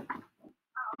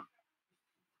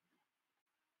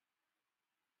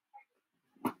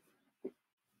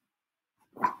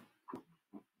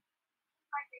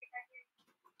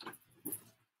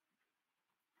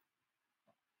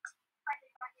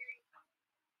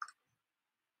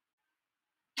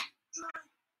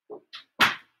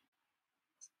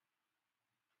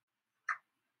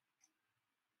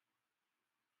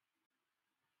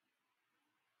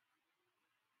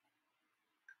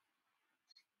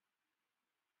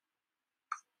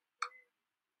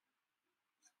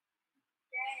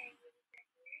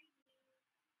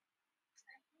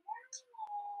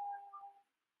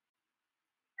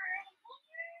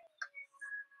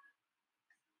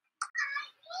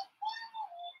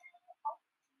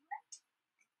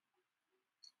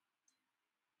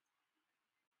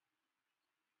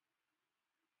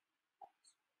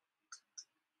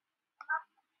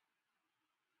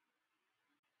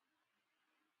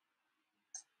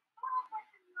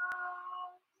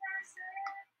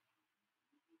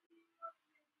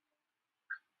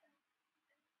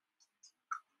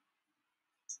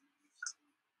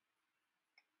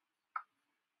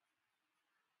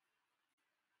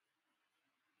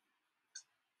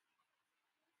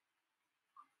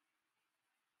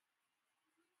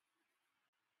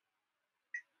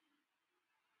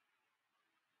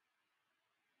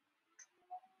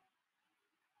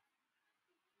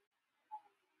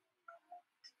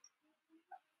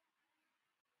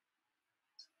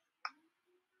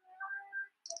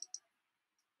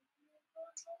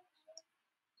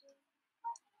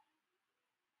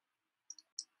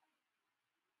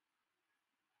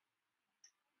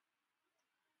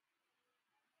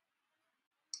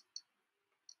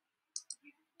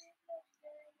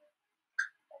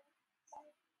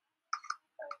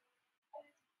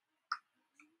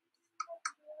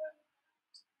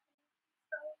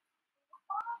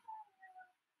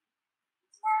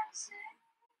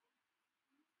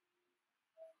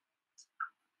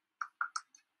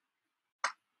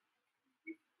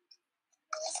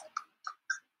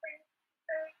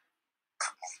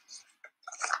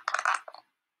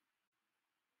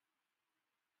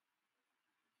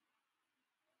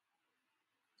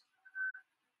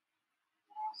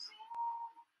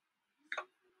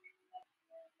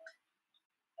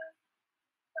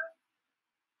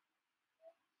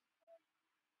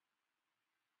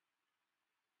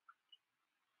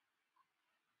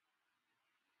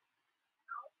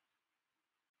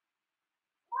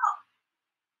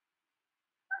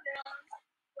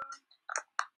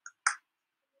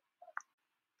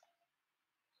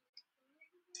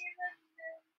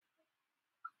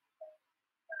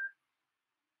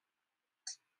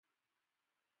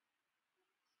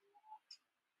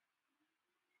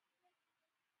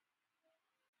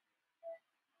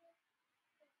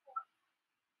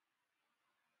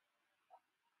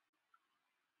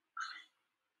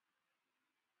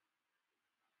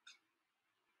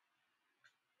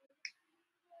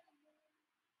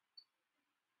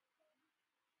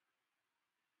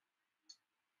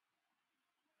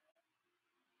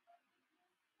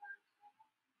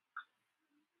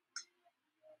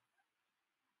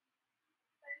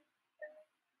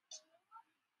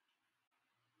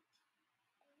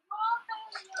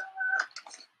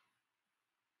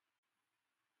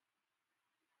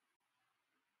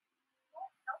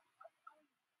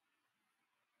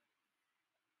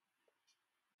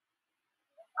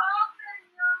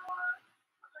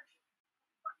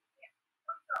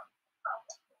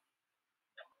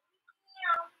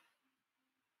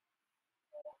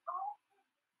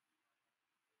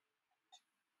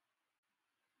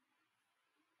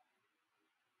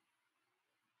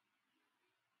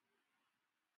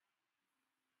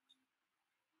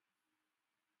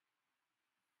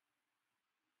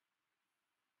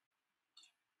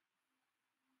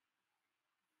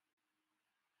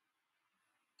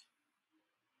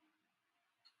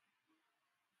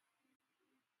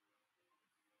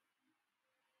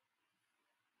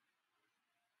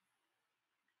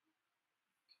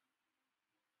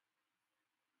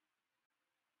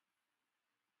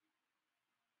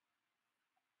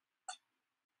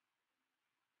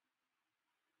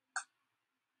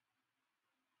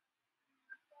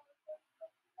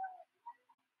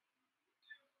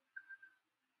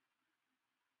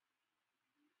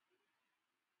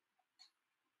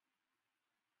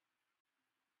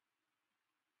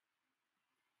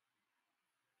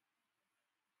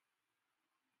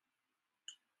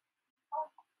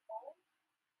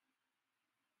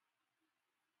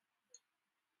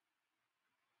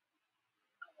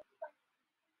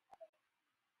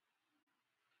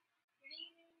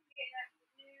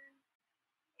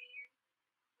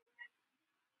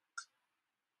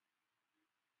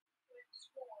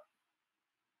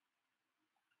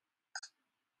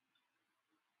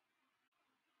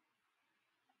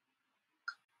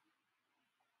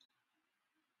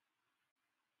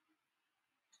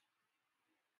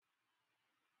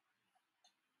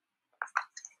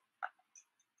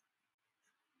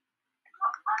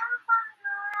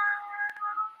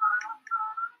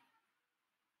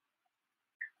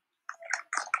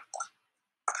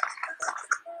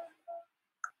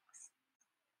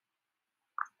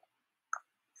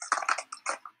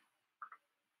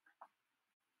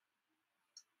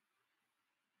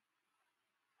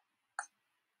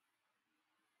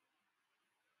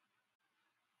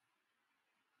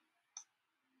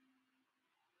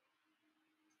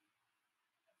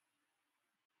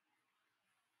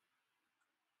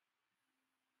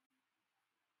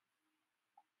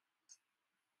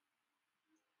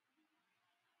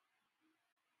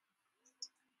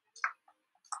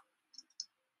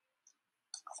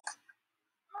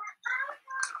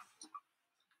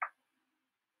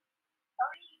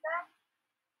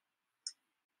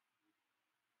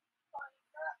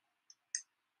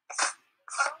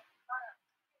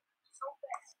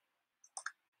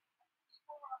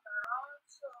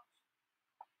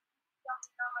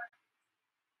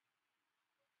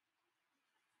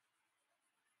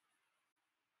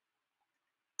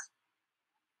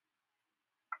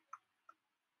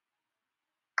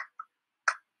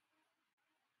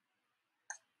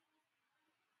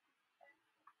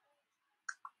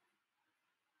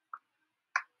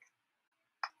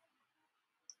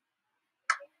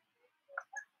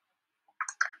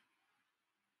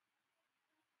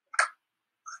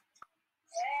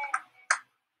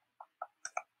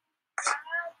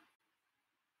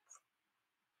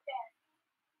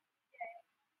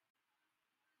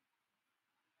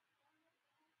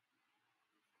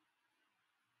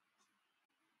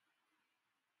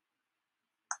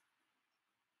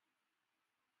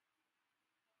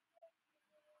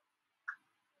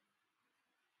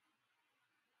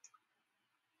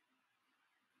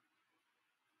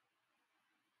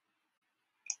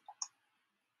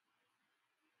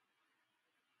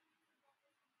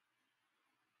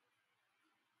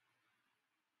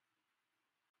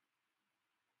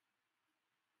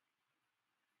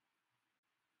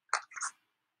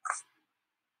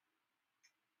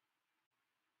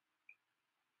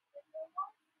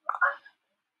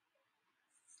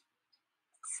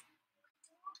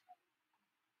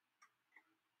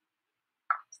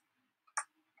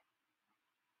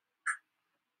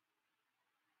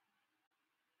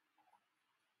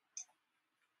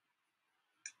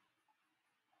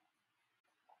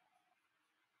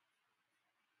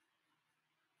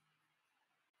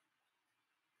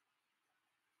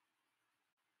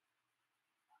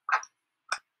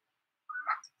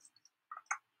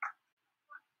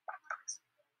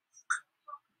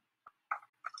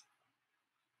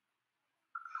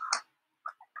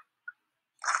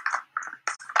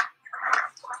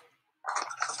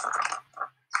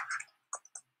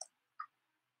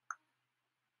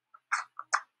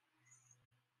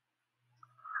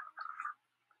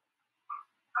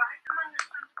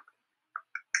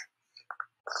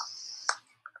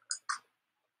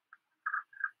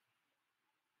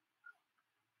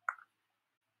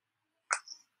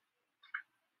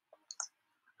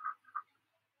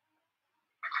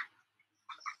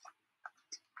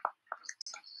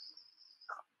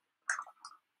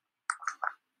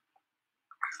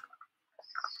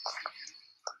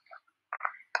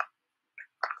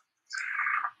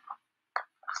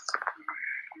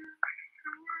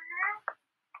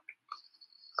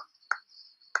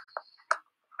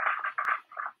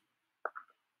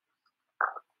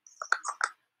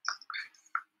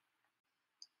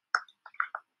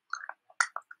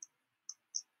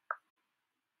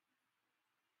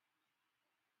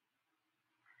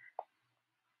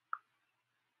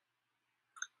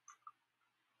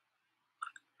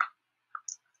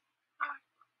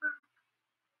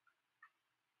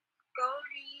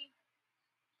 Cody.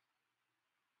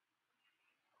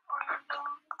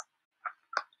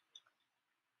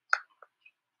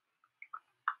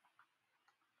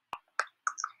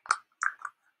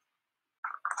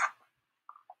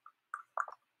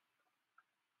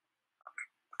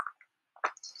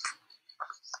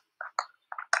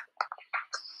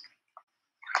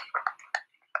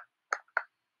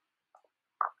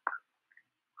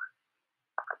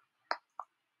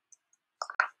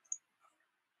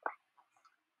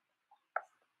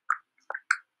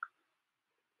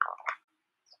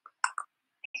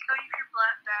 Cody, if you're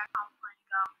back, I'm playing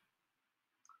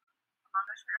Among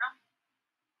Us right now.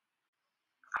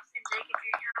 And Jake, if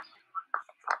you're here, I'm playing Among Us.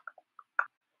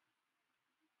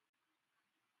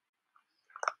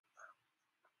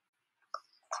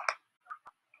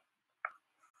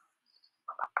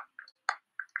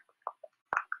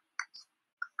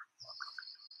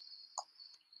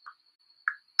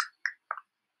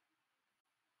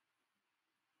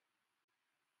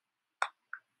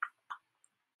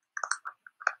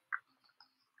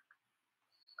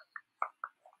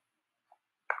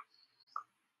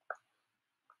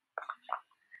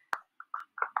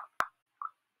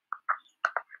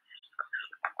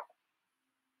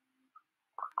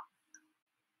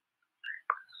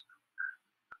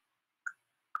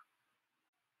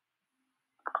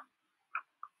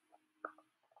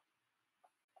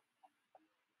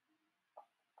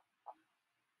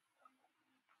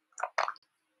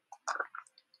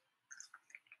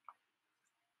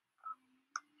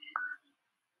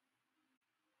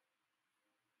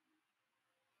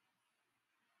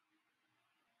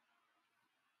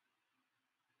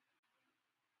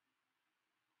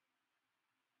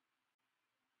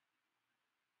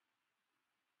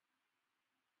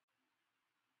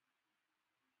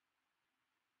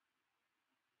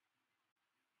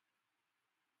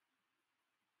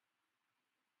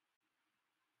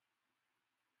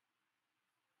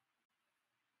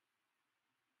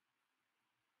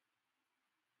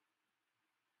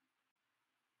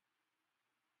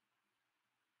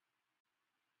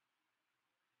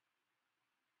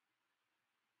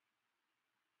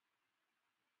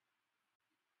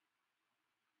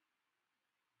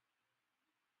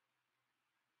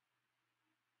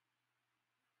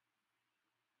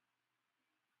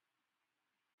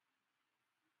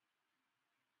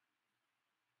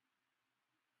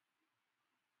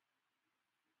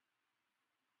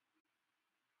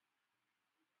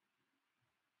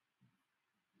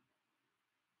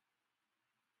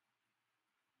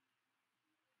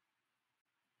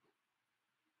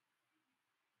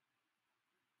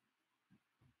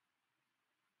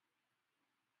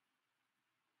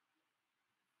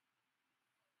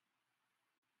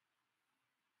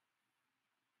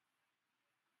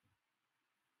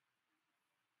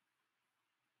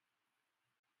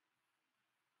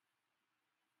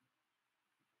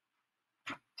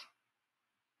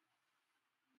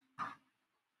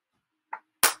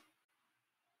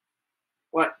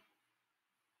 What?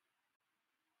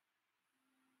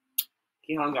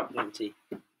 He hung up, didn't he?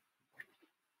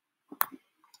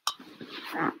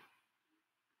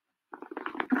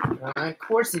 Of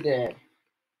course he did.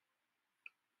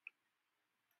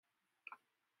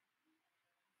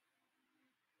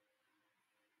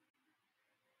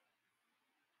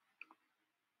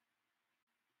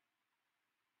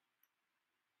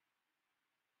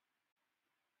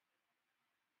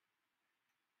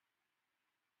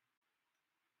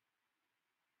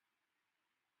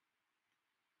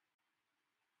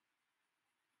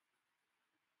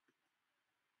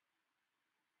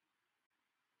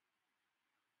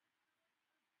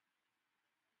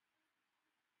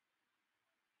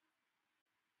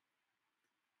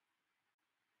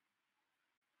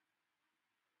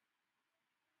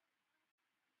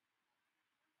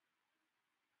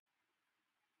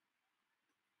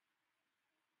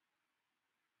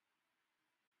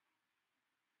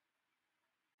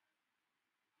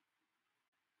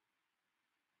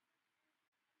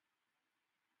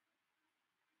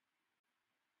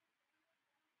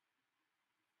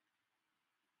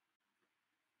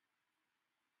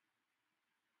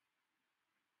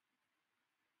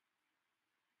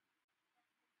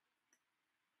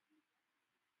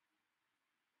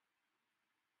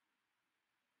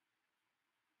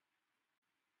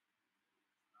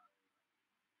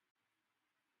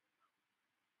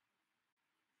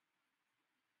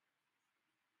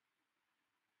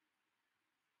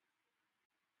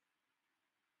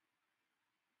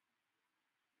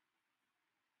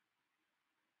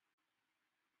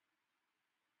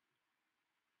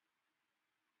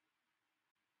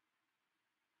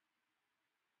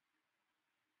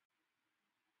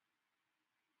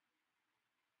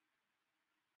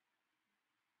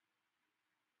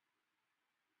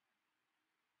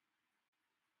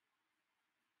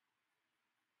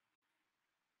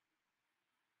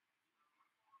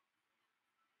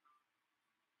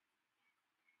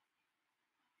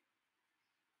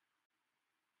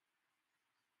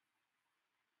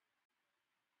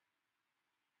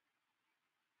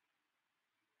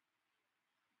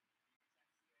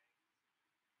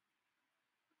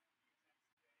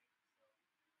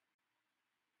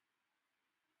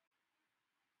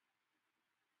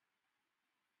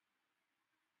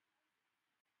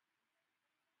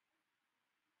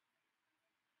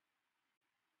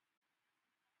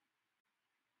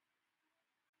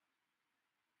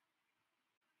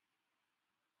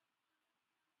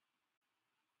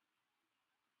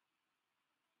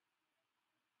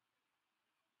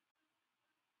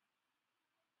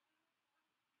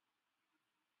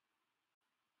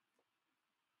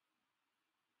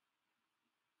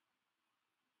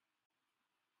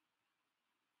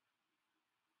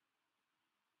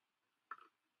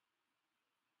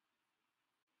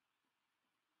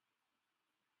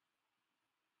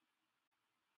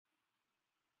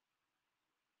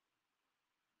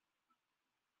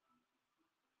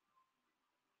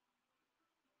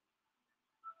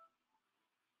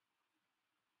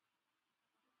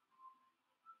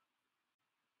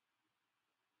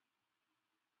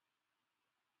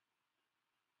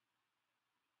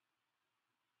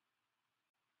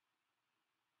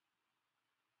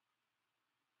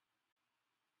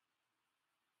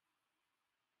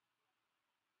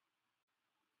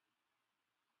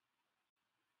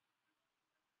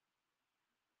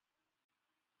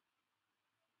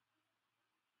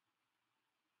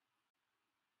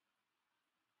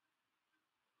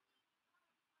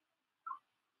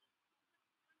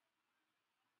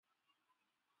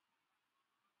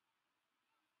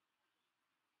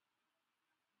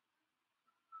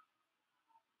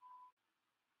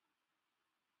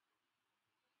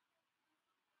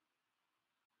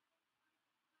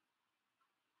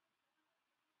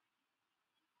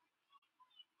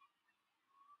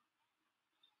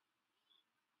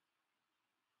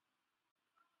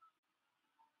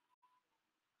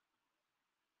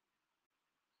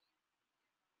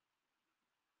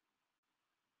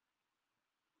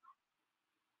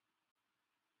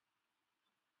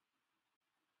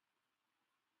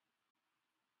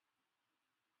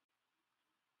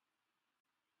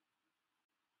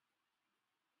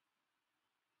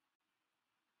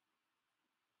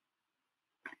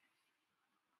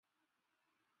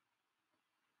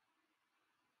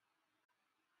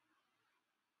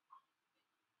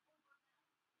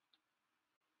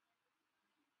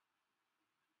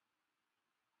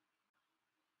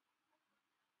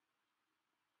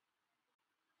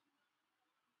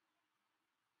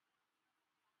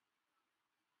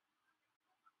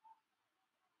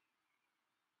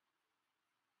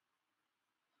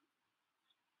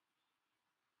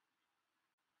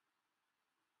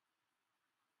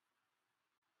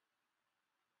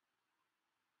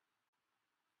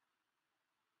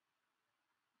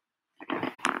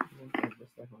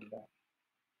 my phone back.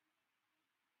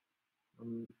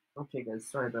 Okay, guys,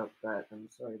 sorry about that. I'm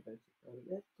sorry that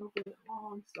it took a bit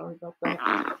long. Sorry about that.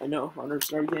 I know hunters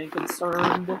started getting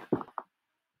concerned.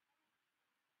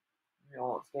 You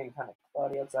know, it's getting kind of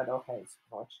cloudy outside. Okay, it's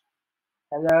much.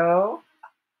 Hello?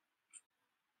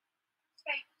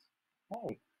 Hey,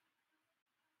 Hey.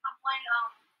 I'm playing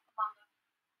Among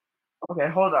Us.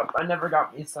 Okay, hold up. I never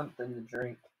got me something to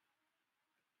drink.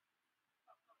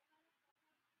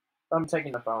 I'm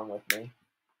taking the phone with me.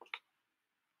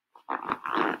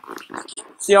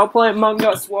 See, I'll play Among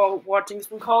Us while watching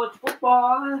some college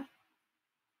football.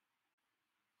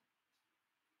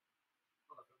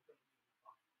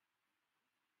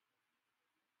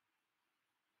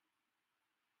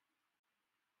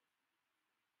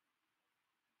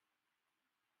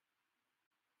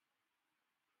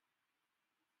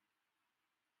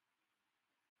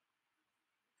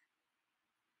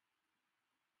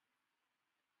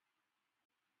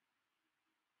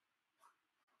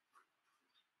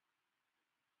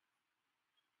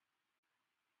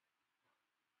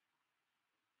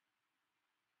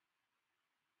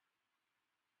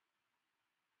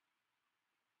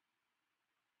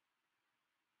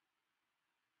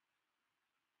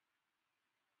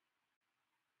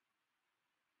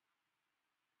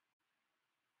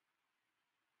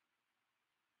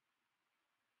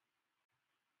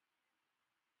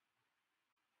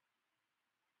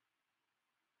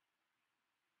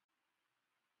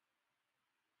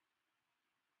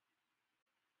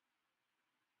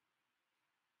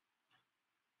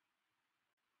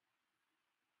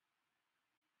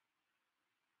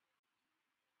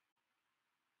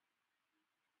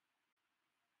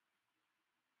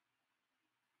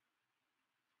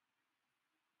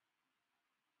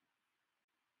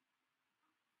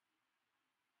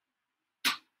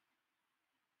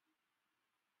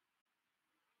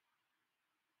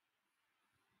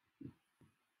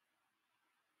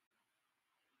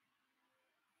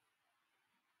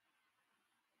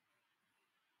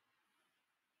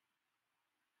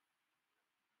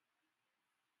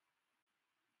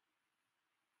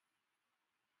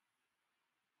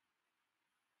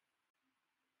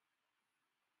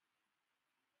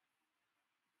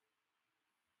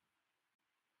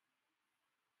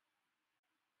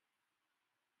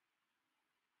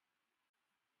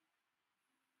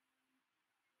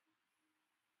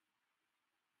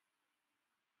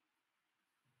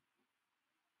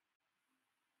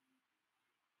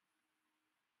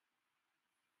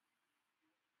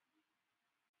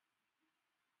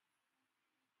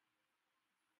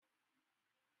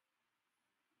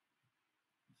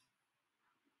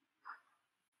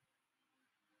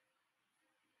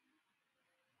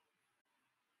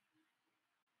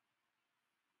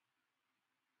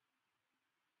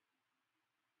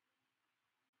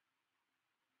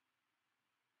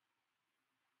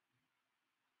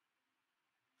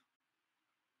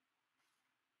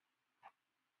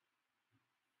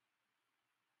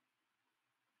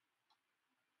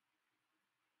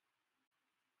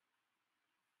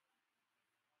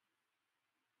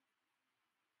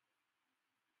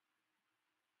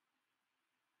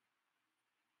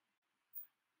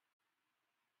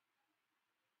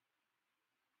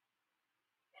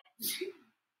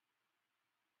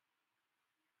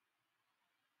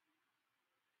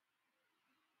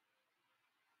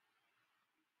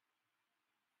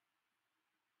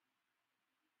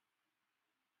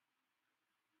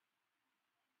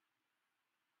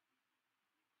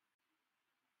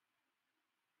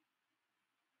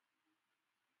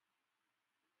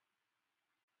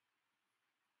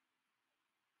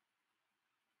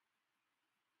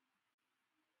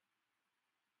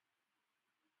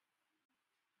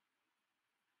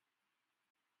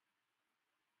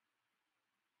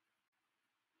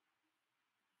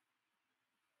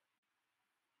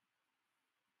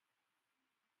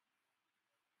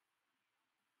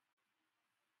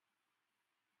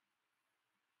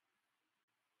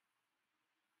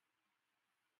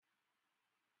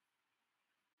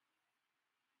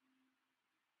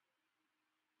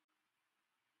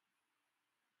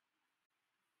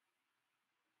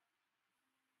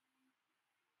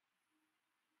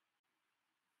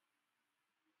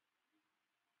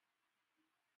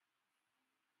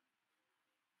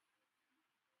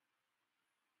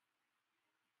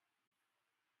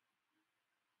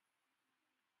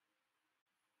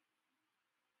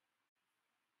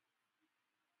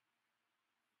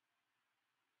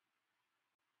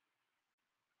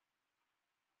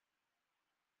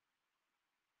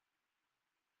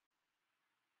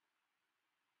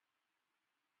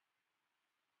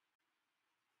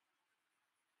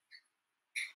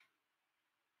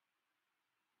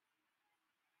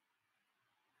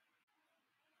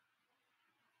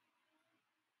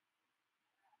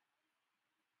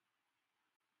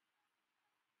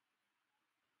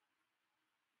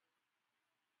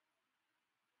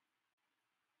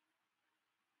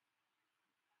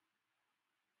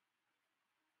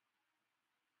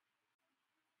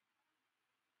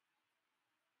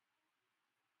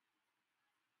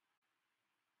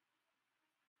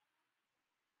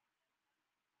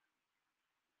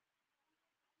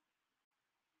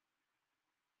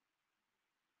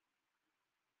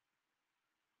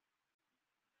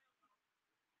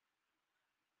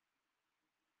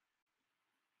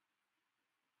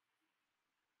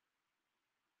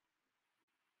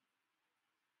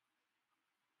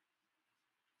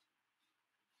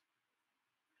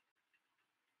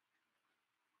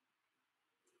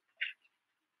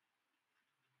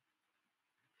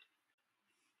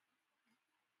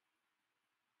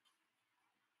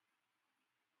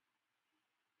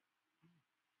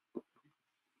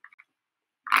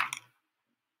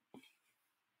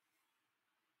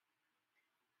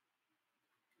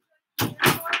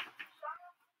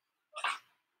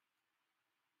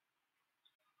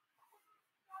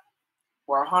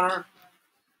 Well, Hunter,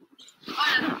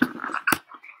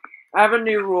 I have a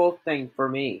new rule thing for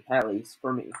me, at least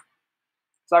for me.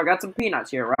 So I've got some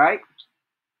peanuts here, right?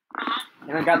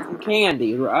 And I got some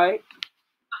candy, right?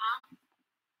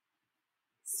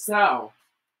 So,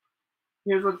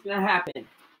 here's what's gonna happen.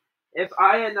 If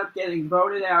I end up getting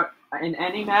voted out in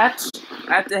any match,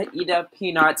 I have to eat up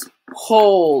peanuts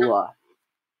whole.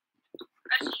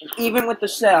 Even with the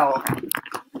shell.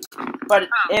 But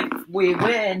if we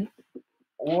win,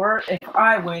 or if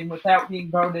I win without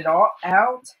being voted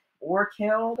out or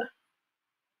killed,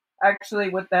 actually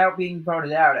without being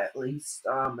voted out at least,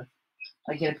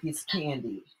 I get a piece of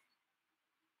candy.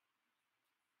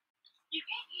 You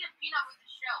can't eat a peanut with a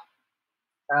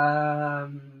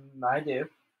shell. I do.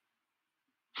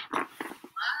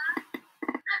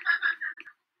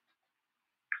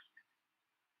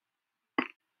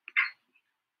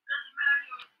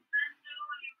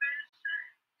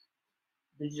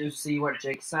 Did you see what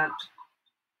Jake sent?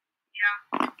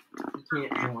 Yeah. You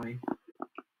can't join.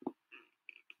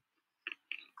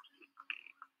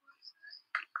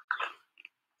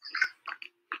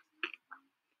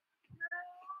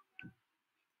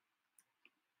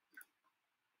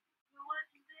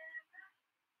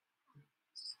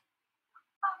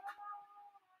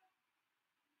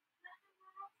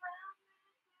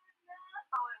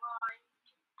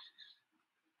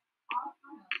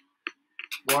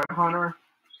 What, Hunter?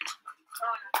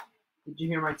 Did you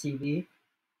hear my TV?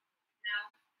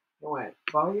 No. Go ahead.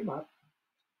 Volume up.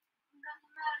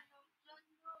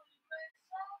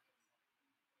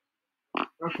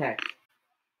 Okay.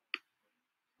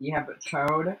 You have a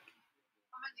code? I'm in the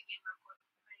game real quick.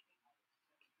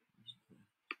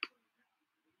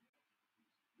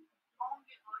 I won't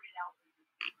get voted out.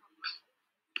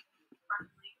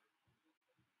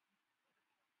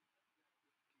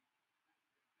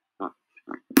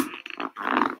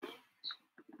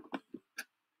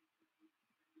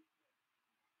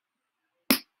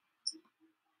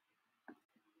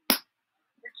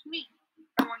 It's me.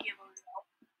 I won't get voted out.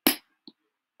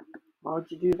 Why would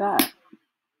you do that? I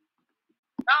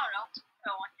don't know. I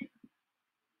don't want to.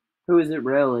 Who is it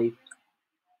really?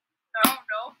 I don't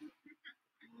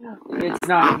know. It's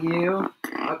not you.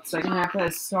 Oh, second half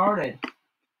has started.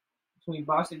 Between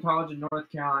Boston College and North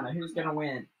Carolina. Who's going to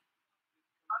win?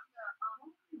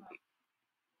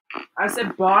 I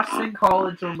said Boston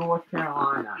College or North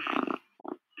Carolina.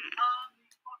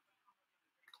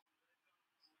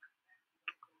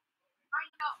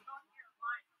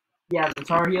 Yeah, the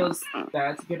Tar Heels,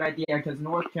 that's a good idea because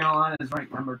North Carolina is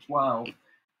ranked number 12.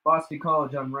 Boston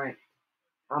College unranked.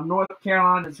 North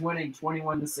Carolina is winning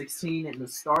 21-16 in the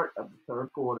start of the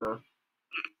third quarter.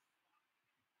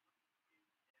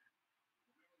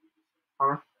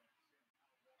 Huh?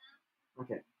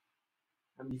 Okay.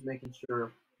 I'm just making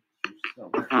sure you're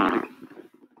still there.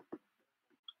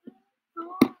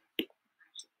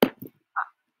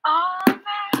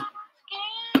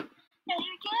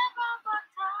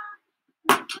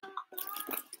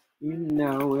 You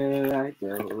know where I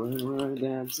go when we're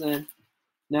dancing.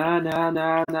 Na na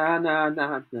na na na na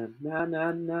na na na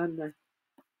na na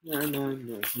na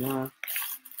na na.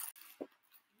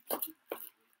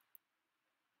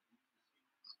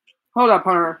 Hold up,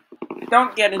 Hunter.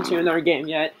 Don't get into another game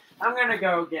yet. I'm gonna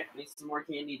go get me some more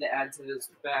candy to add to this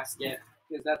basket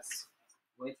because that's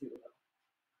way too little.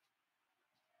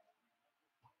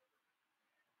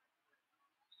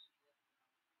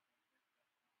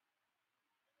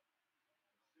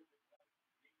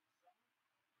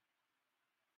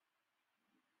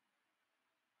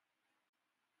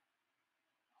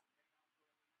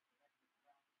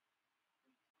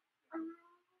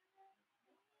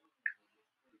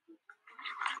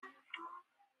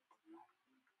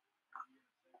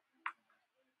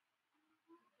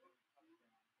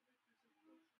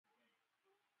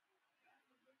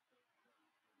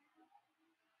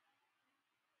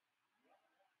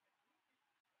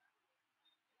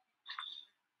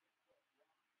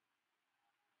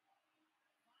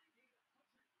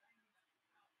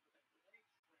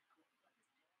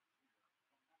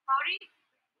 Cody?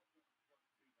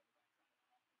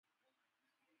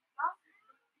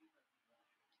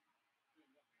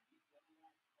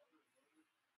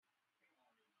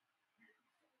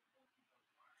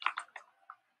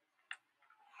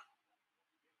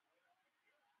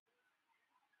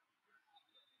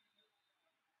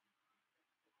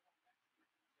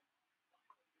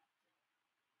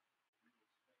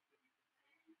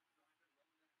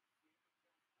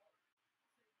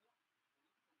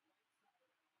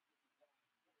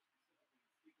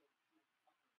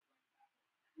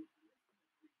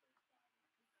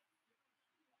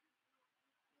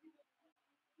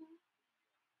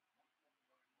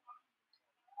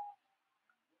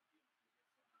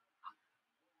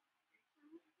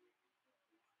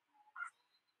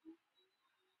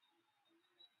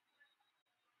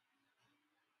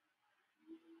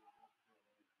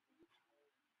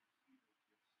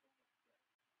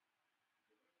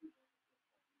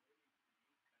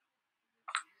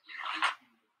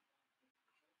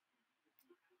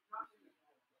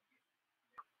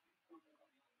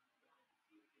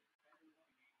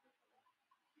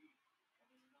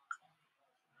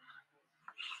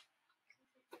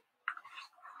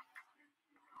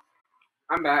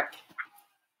 I'm back.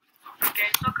 Okay,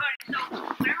 so Cody, so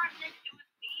whenever I said it was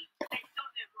me, they still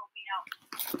didn't roll me out.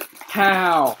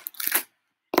 How?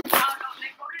 No,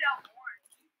 they voted out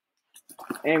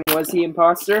Orange. And was he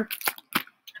imposter?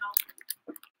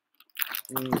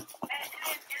 No. Mm. And then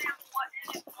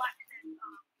Black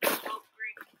said, vote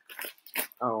green.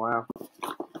 Oh, wow.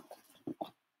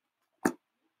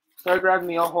 Start grabbing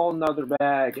me a whole nother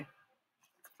bag.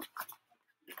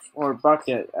 Or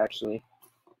bucket, actually.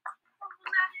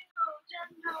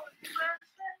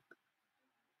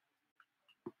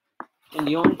 And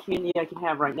the only candy I can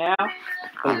have right now,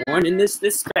 the one in this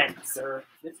dispenser.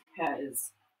 This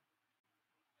Pez.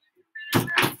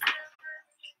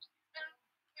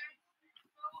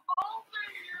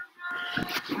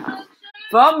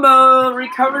 Fumble!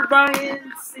 Recovered by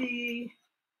NC.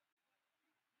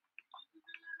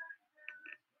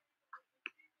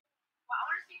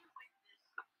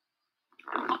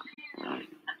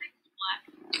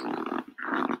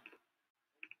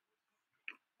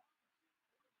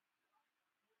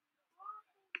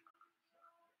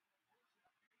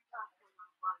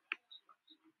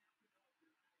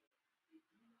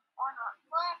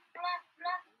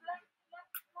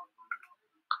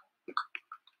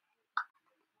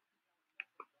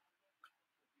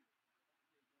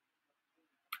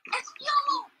 It's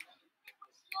yellow.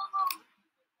 It's yellow.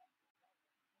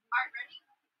 Alright, ready?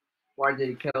 Why did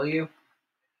he kill you?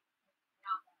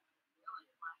 No.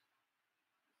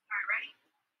 Alright, ready?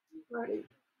 Ready.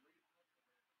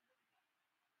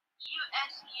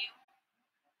 USU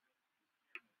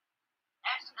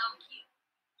SLQ.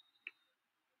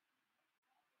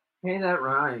 Hey, that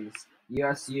rhymes.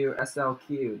 USU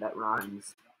SLQ, that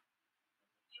rhymes.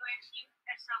 USU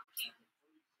SLQ.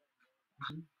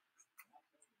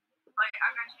 Wait,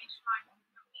 I gotta change mine.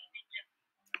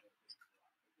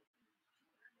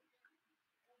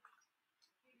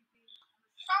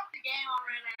 Stop the game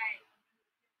already.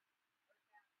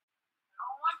 I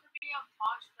want to be a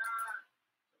monster,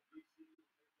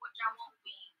 which I won't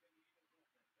be.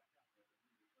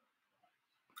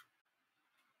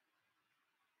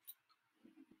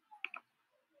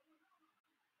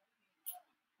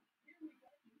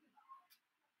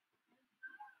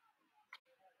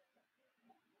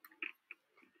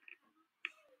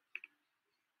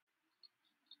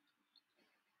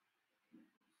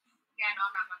 Yeah, no,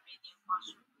 I'm not gonna be the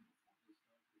imposter.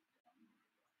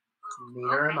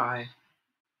 Neither am I.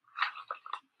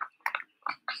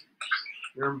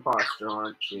 You're an imposter,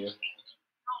 aren't you? No,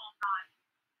 I'm not.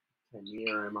 And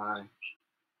neither am I.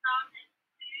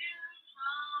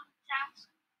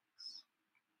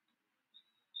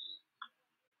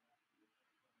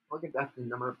 Look at that, the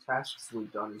number of tasks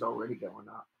we've done is already going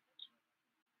up.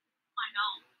 I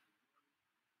know.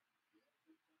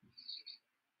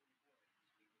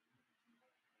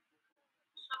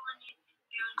 So I need to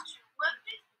go to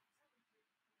weapon.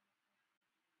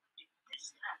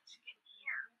 This task in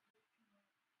here.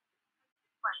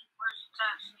 Wait, where's the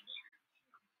task in here?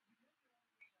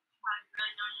 I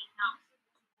really don't even know.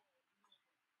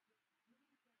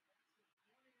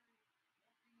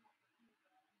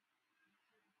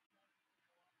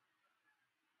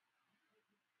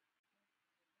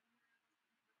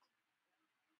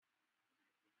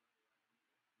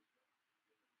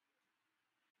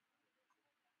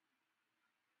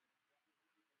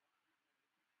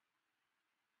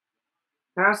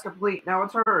 Task complete, now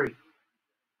let's hurry.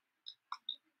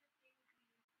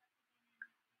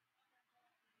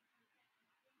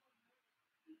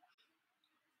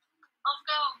 Let's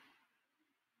go.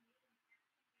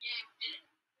 Yeah, we did it.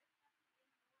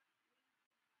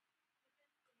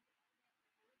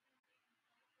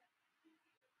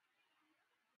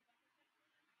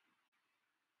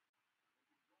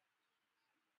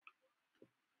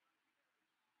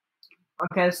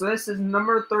 Okay, so this is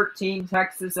number 13,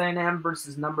 Texas A&M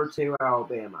versus number 2,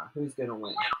 Alabama. Who's gonna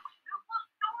win?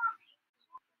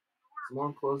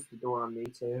 Someone closed the door on me,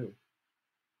 too.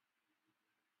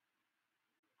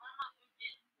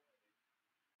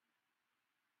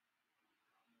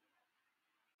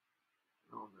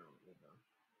 Oh, no.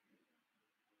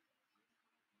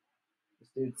 This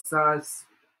dude's sus.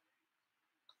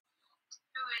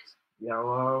 Who is?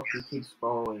 Yellow, he keeps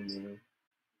following me.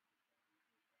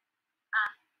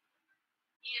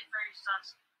 He is very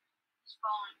sus. He's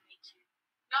following me too.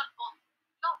 Y'all both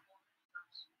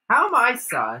sus. How am I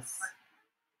sus?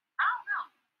 I don't know.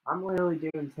 I'm literally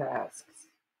doing tasks.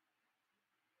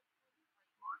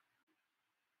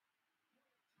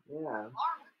 Yeah.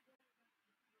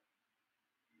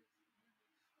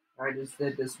 I just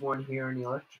did this one here in the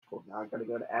electrical. Now I gotta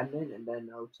go to admin and then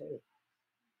O2.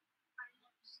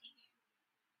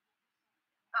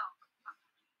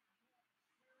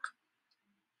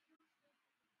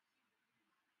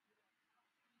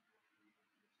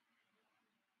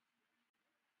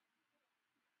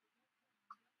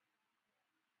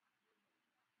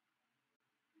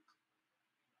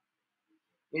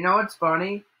 You know what's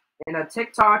funny? In a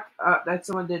TikTok that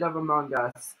someone did of Among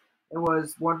Us, it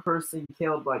was one person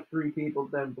killed like 3 people,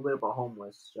 then blew up a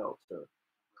homeless shelter.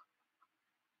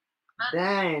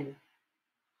 Then,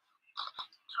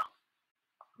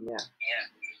 yeah.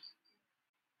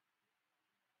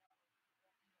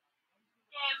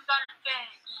 Yeah, we got it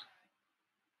fixed.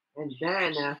 And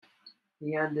then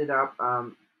he ended up,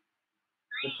 the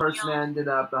person ended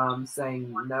up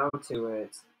saying no to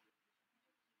it.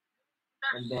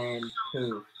 And then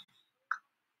poof.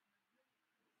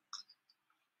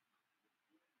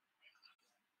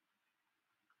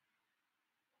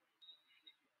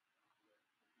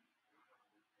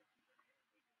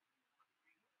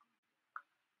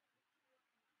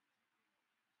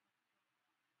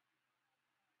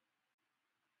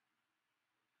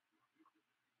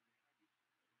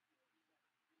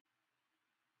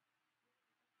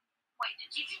 Wait,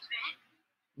 did you just vent?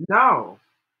 No.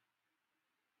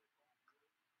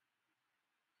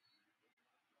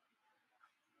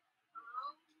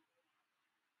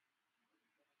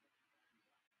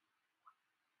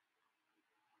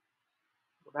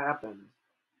 What happened?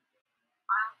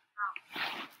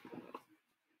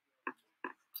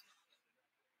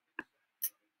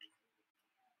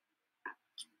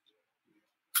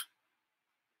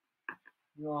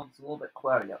 You know, it's a little bit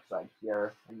cloudy outside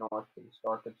here in Northeast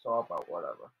Arkansas, but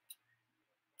whatever.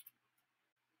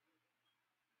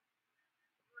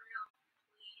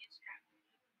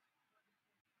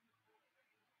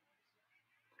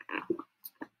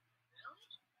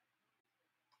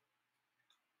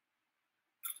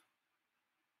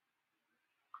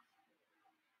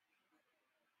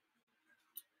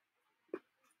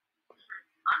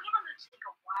 I'm gonna take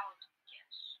a wild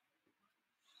guess.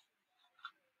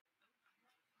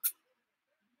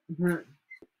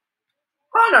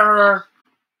 Hunter!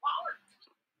 Wild.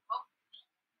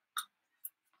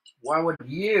 Why would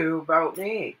you vote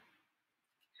me?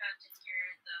 Trying to take care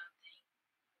of the thing.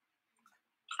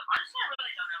 Honestly, I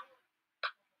really don't know.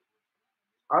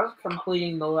 I was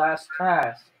completing the last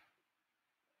task.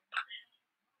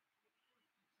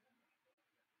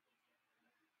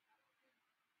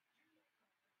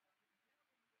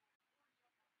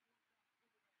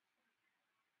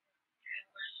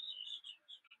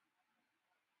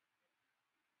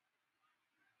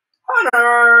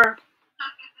 Hunter!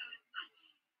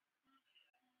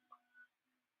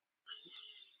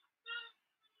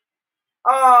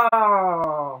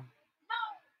 Oh!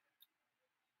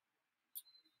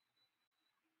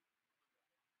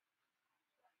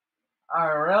 I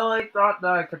really thought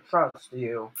that I could trust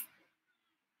you.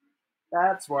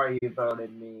 That's why you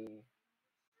voted me.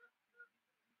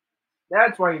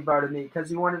 That's why you voted me,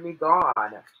 because you wanted me gone.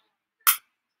 What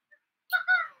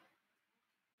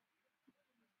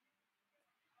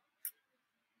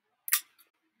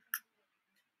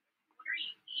are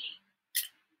you eating?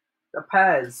 The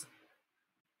Pez.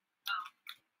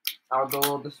 Out of the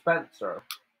little dispenser.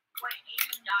 Wait,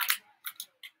 Asian died.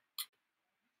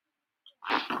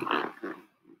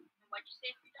 What'd you say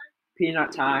if you died?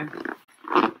 Peanut time. You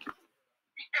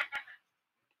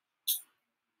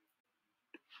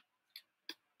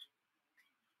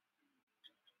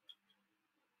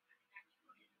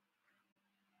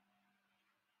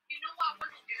know what? I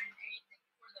wasn't doing anything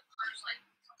for the first like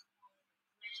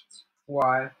minutes,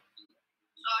 Why?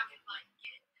 so I could like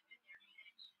get them in their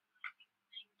heads. Like,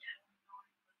 think that no one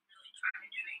was really trying to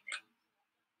do anything.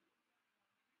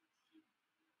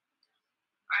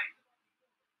 Right?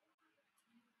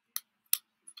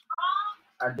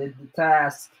 I did the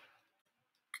task.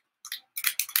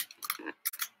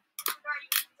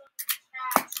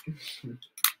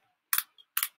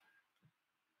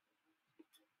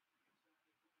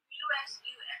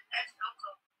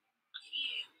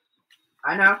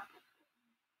 I know.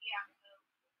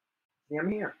 See,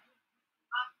 I'm here.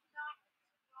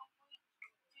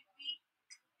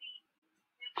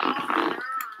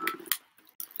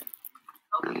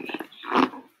 Okay. Just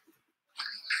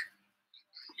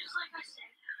like I said.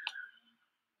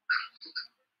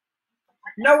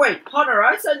 No, wait, Hunter,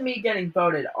 I said me getting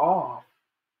voted off.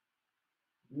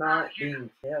 Not being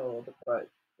killed, but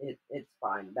it's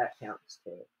fine. That counts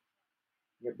too.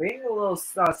 You're being a little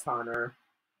sus, Hunter.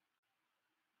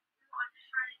 I'm just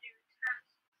trying to do a test.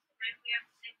 Maybe we have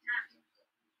the same test.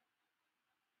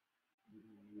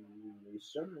 We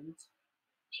shouldn't.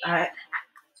 Yeah,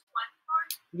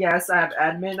 Yes, I have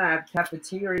admin, I have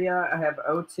cafeteria, I have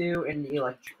O2, and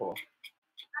electrical.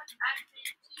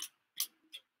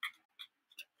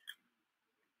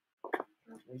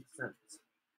 That makes sense.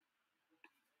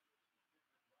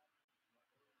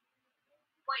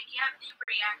 Wait, do you have deep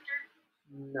reactor?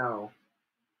 No.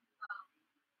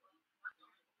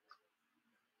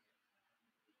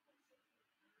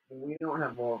 We don't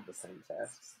have all of the same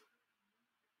tests.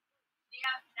 Do you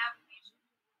have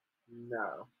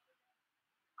navigation?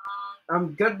 No.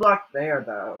 Good luck there,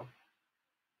 though.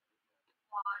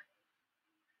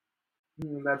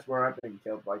 That's where I've been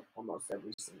killed, like, almost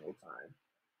every single time.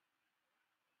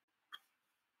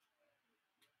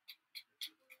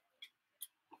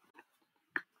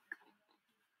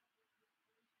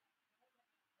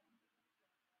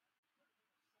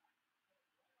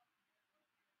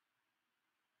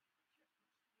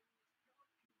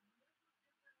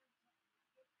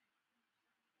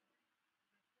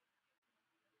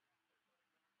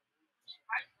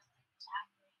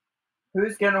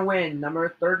 Who's gonna win? Number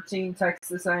 13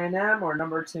 Texas A&M or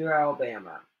number 2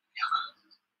 Alabama?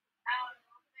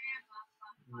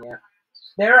 Yeah.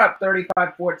 They're up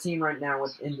 35-14 right now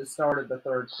in the start of the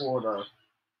third quarter.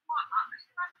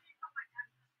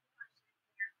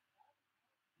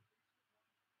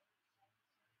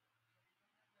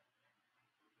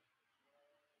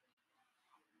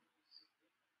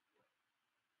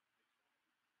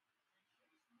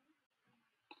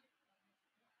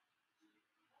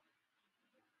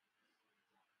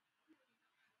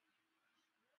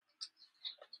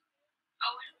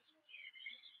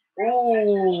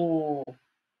 Ooh.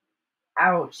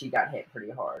 Ouch, he got hit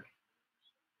pretty hard.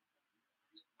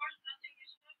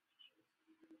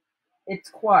 It's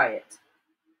quiet.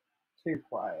 Too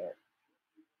quiet.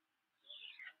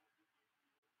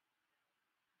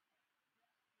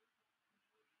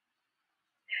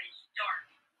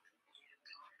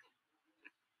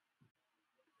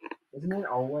 Isn't it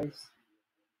always?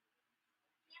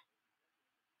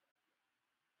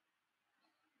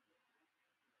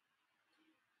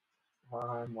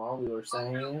 Well, we were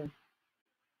saying.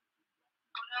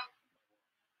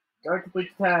 Go complete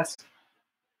the task.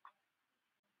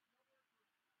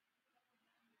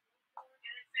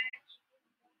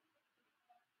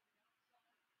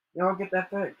 I'll get that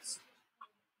fixed.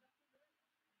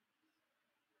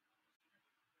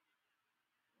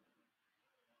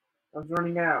 I was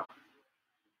running out.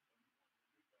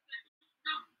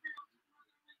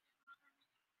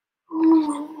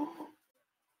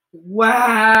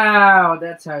 Wow,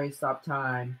 that's how you stop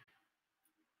time.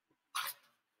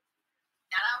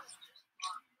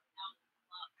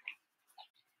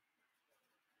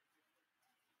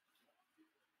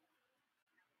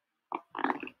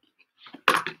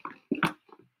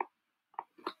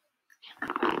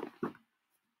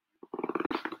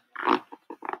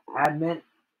 Admit.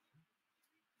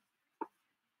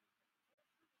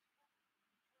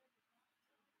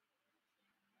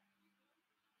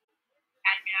 I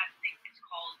think it's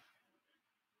called.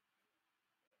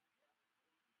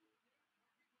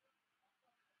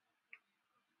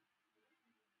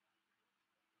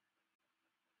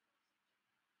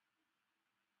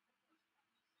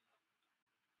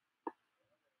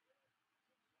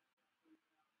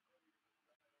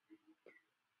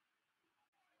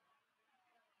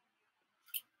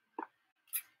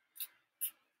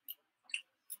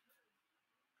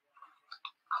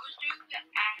 I was doing the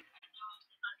act.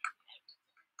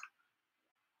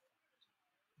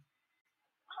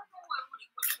 I don't know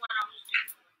which one I was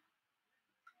doing.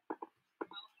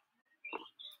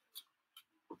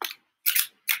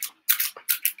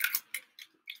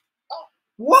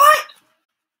 What?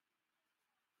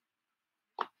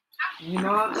 You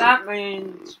know what that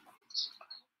means?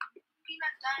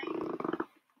 Peanut dying.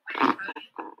 Are you ready?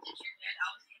 Since you're dead, I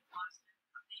was the imposter.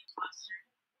 I'm the imposter.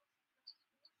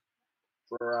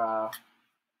 Bruh. I'm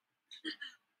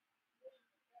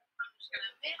just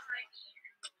gonna vent right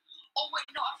here. Oh wait,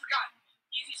 no, I forgot.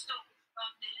 You can still.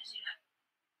 They didn't see that.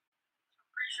 I'm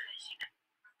pretty sure they see that.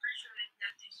 I'm pretty sure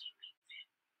that they see me vent.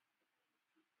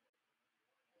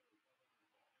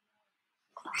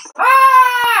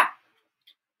 Ah!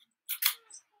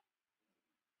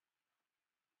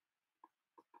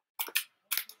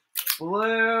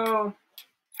 Blue.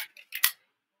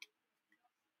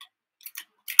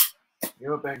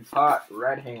 You've been caught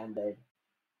red-handed.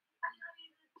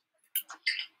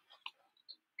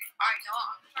 Alright, no,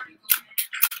 I'm starting to go ahead.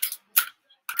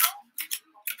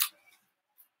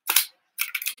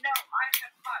 No, I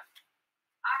have caught.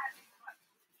 I have been caught.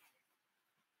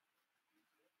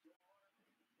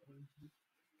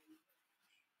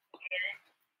 Get it?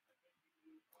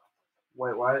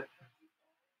 Wait, what?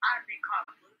 I've been caught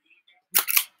blue-handed.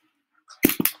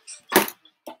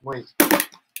 Wait. I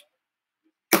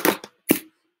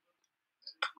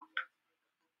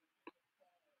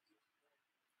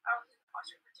was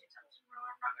imposter for 2 times in a row.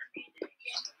 I'm not gonna be in it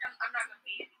again. I'm not gonna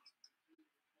be in it.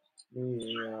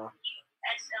 Yeah.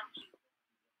 SLQ.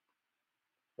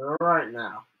 To the right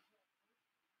now.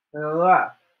 To the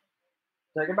left.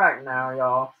 Take it back now,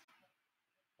 y'all.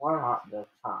 Why not this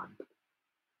time?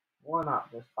 Why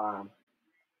not this time?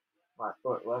 Right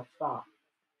foot, let's stop.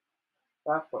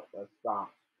 Left foot, let's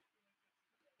stop.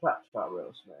 Touch got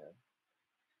real smooth.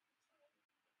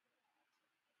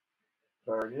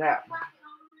 Turn it out.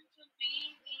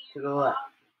 To the left.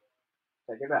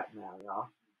 Take it back now, y'all.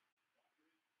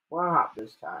 Why not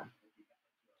this time?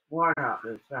 Why not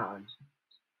this time?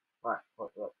 Right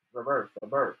foot, reverse,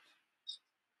 reverse.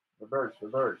 Reverse,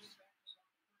 reverse.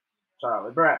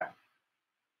 Charlie Brown.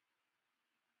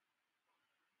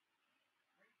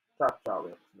 Touch got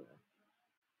real smooth.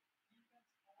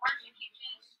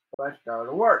 Let's go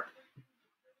to work.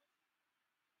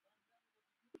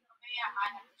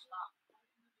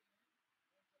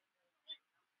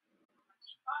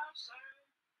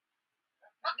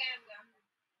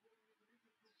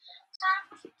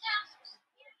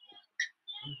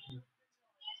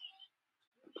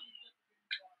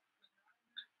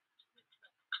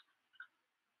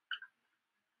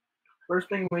 First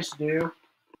thing we should do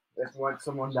is when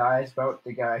someone dies, vote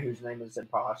the guy whose name is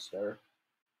imposter.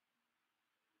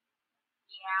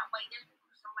 Yeah, wait, there's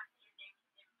someone named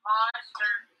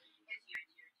Imposter.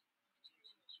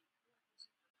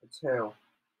 It's who?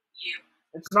 You.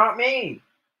 It's not me!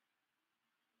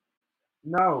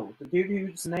 No, the dude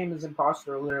whose name is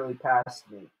imposter literally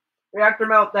passed me. Reactor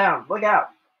meltdown, look out!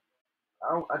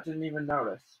 Oh, I didn't even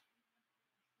notice.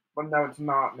 But no, it's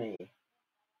not me.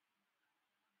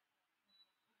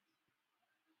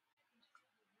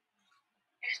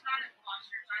 It's not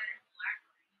Imposter, it's either Black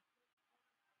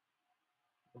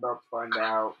or About to find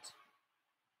out.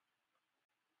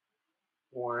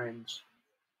 Orange.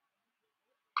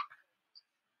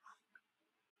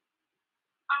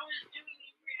 I was doing a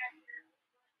reactor and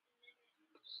then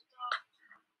it stopped.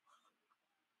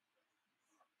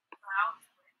 Wow.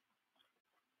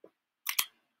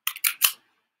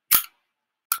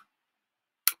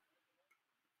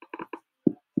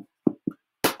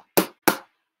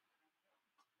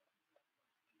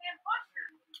 Imposter.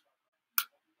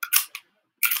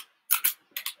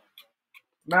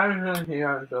 Imagine if he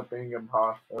ends up being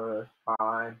imposter, it's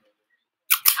fine.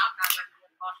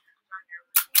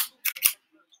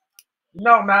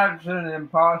 No, imagine an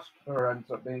imposter ends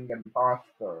up being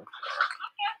imposter.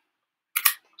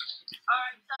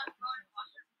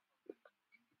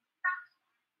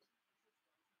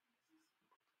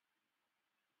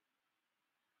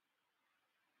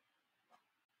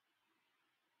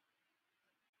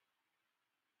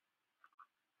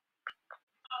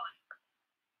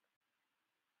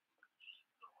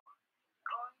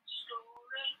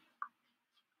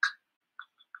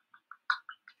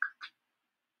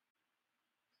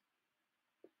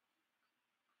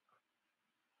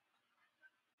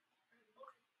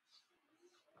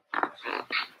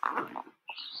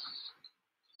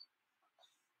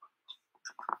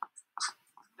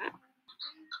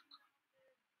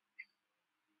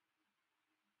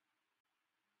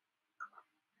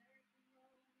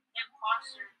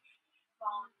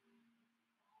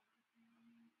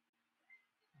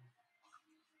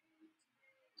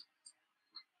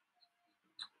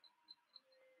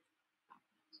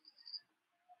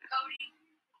 Cody.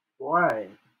 What? Cody.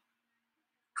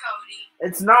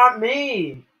 It's not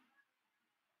me!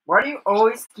 Why do you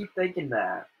always keep thinking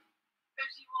that?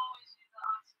 Because you always do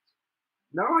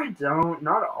the No, I don't.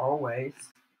 Not always.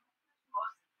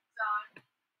 most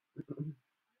of the time.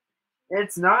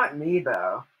 It's not me,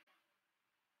 though.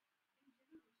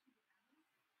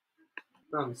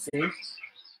 Let me see.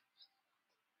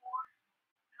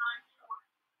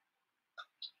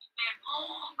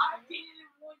 I did it in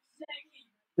 1 second.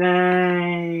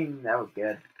 Dang, that was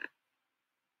good.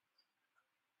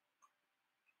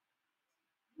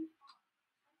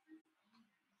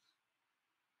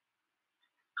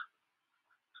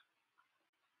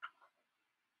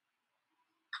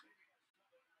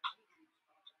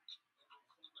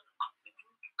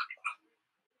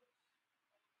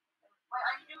 Wait,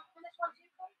 are you doing this one too,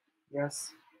 Cody?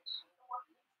 Yes.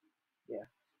 Yeah.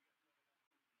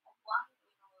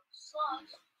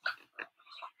 Sucks.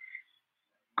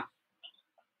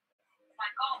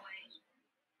 Like always.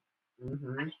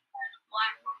 Mm-hmm.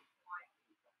 Black or white.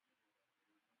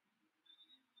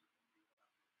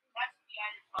 That's the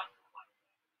added fun for white.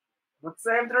 Let's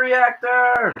save the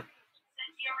reactor!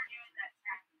 Since you were doing that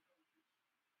task,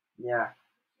 Yeah.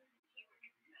 you were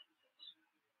doing that.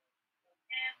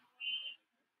 And we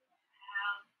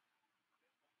have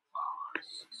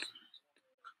lost.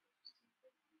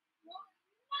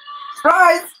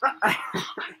 Surprise!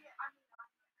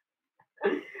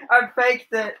 I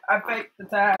faked it. I faked the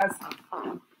task.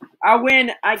 I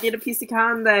win. I get a piece of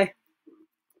candy.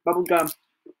 Bubble gum.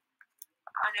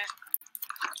 it.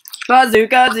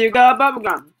 Bazooka, bazooka,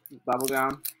 bubblegum.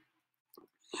 Bubblegum.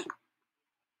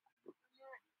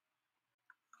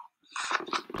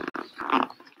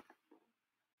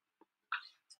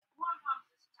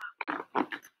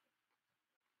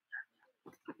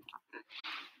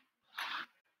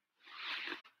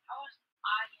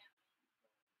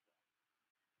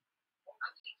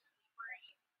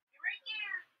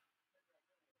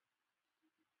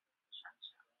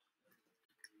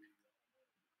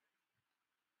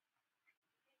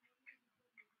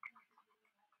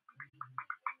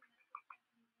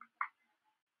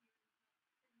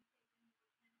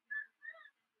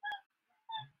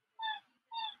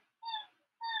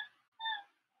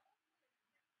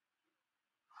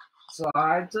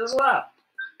 Slide to the left.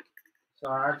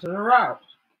 Slide to the right.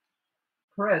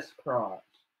 Crisscross.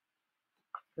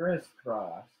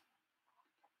 Crisscross.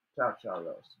 Cha-cha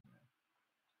roast.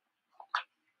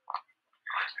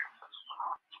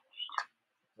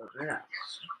 Something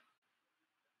else.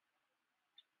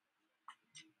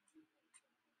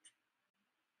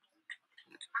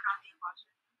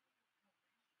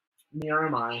 Near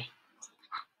am I.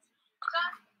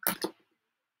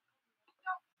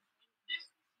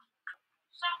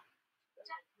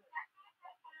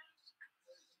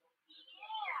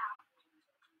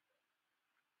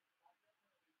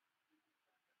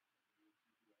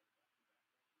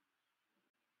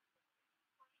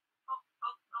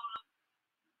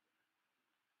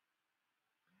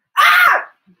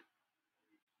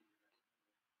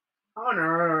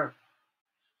 Honor.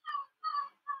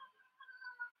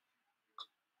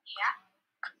 Yeah.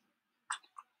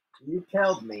 You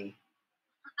killed me.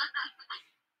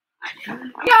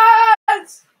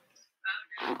 Yes!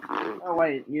 Oh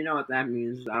wait, you know what that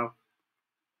means though.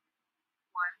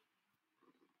 What?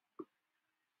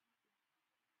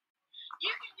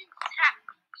 You can do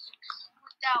tactics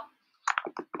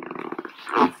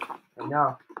without. I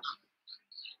know.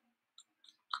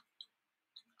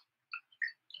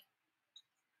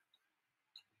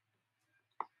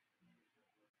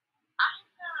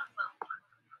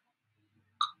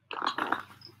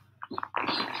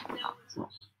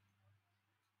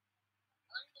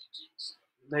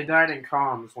 They died in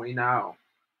comms, we know.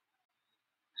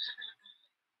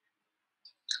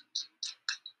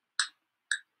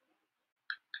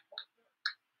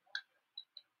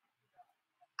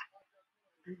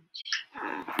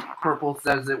 Purple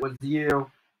says it was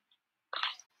you.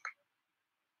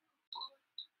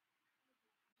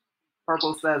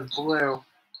 Purple says blue. No.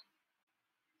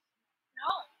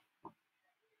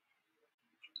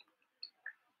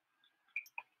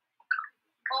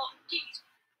 Oh, geez.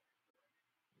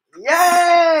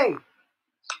 Yay!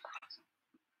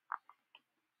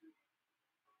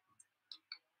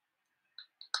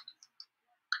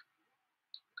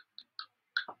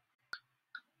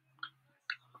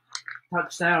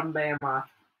 Touchdown, Bama.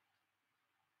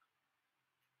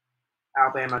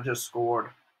 Alabama just scored.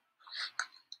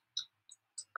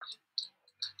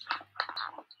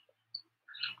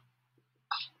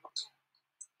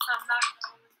 I'm not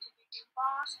going to be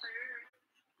imposter.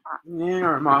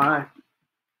 Near am I.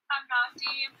 I'm not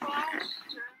the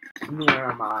imposter.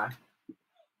 Near am I. I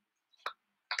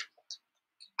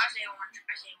say orange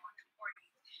for you,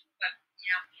 but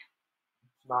yeah.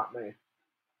 It's not me.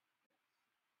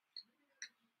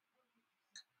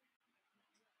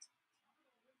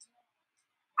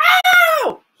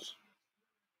 Ow!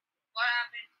 What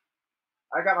happened?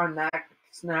 I got my neck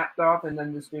snapped off and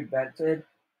then this dude vented.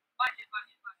 What?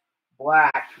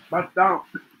 Black. But don't.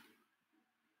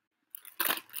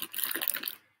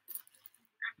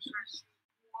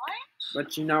 What?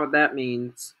 But you know what that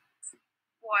means.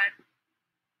 What?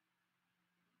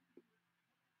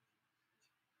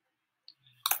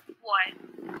 What?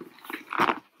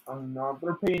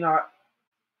 Another peanut.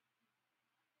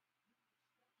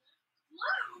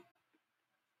 Blue.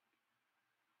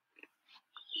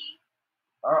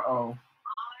 Uh-oh.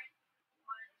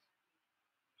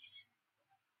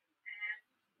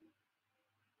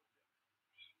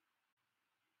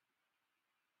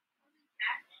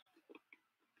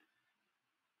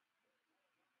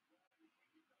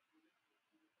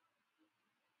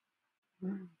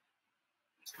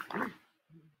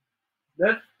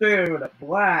 This dude,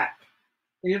 black.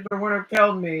 He's the one who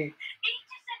killed me.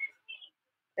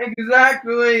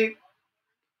 Exactly.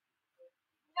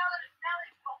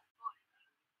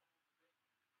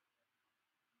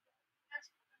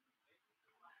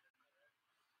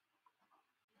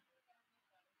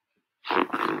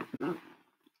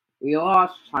 We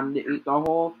lost. Time to eat the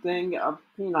whole thing of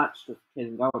peanuts. Just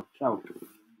kidding. That would choke.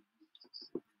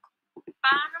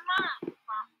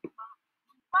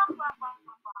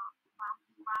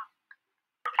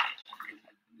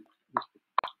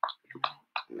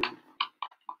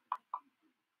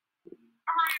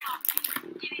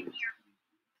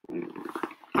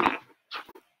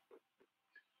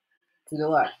 To the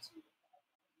left.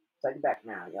 Take it back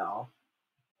now, y'all.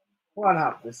 One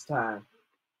hop this time.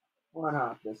 One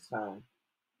hop this time.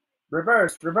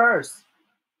 Reverse, reverse.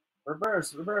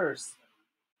 Reverse, reverse.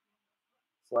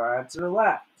 Slide to the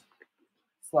left.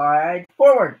 Slide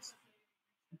forwards.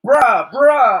 Bruh,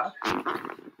 bruh.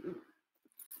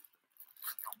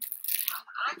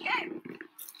 Okay.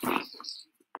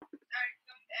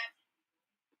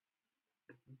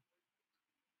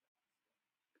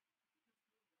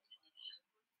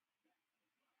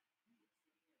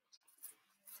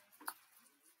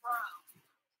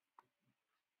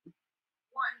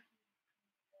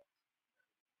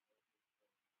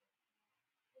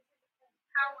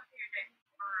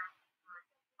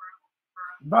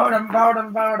 Vote him, vote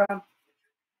him, vote him.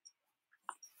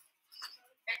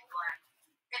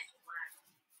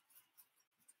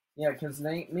 Yeah, because it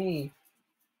ain't me.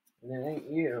 And it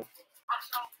ain't you.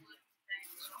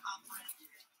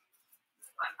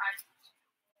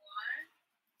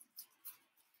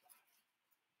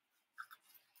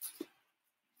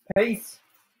 Peace.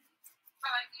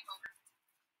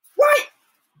 What?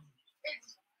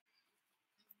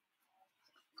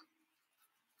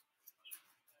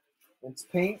 It's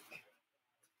pink.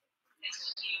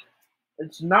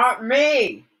 It's not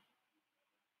me.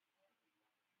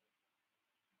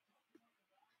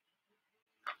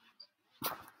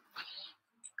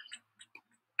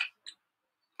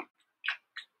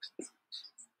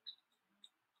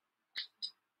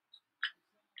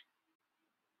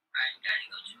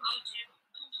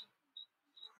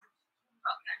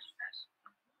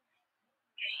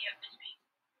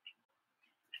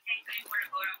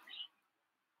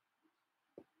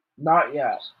 Not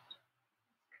yet.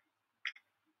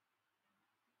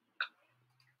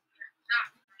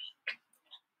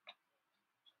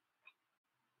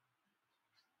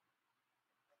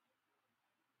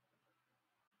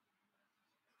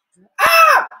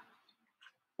 Ah!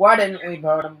 Why didn't we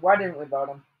vote him? Why didn't we vote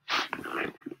him?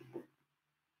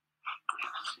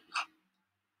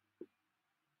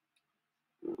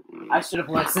 I should have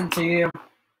listened to you.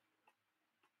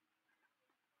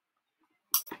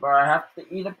 But I have to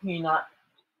eat a peanut.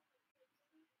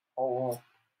 Oh.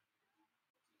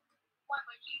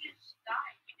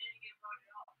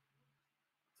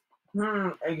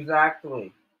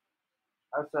 Exactly.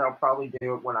 I said I'll probably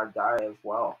do it when I die as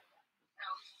well.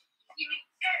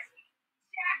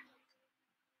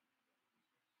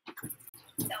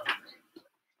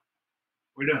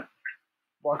 We done.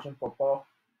 Watching football.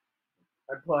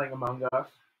 I'm playing Among Us.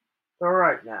 So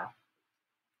right now.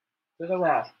 To the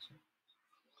left.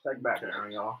 Take back there,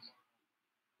 y'all.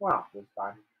 Well, not this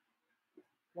time.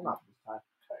 Well, not this time.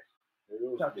 There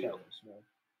goes Touch the deal. Elvis, man.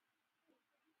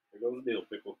 There goes the dill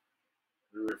pickle.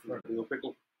 You ready for the dill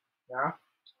pickle? Yeah?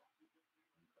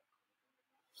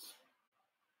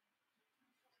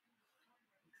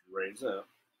 Raise up.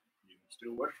 You can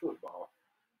still watch football.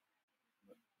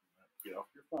 Get off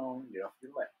your phone. Get off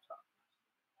your laptop.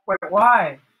 Wait,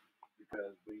 why?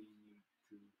 Because we need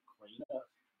to clean up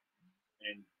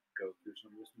and go through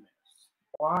some of this mess.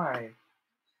 Why?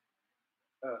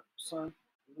 Son,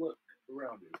 look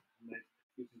around you. And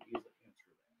you can easily answer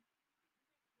that.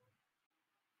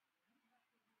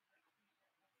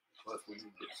 Plus, we need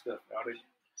to get stuff out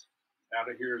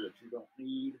of here that you don't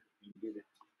need and get it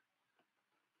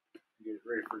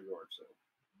ready for your yard sale.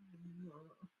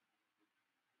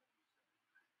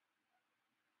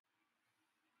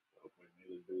 So we can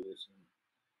either do this in a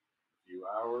few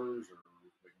hours or we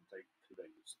can take 2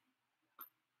 days.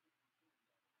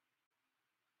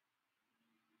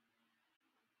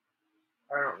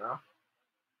 I don't know.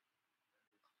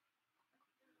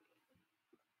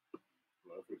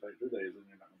 Well, if we take 2 days, then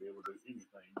you're not going to be able to do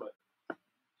anything but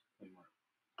clean up.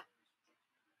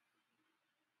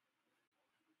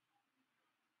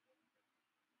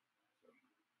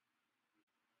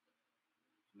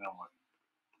 Now what?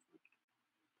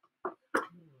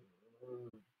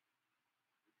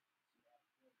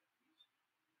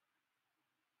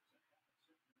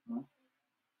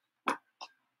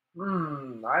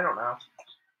 I don't know.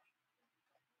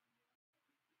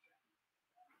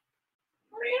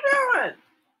 What are you doing?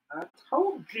 I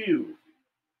told you.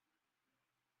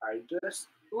 I just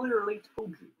literally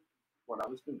told you what I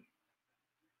was doing.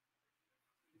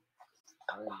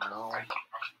 I don't know.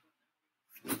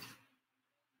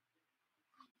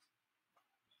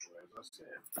 So as I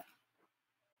said,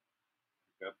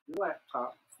 pick up your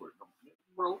laptop before it don't get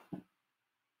broke.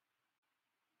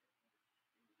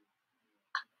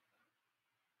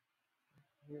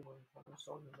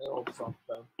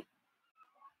 Something.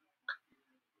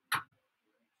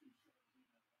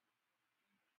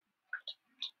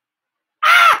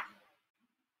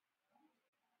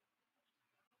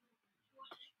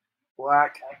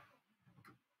 Black.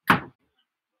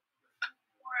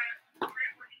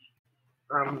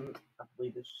 I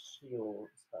believe the shield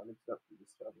is mixed up to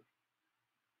discover.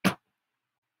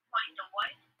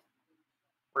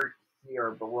 We're here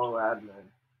below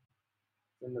admin.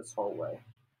 In this hallway.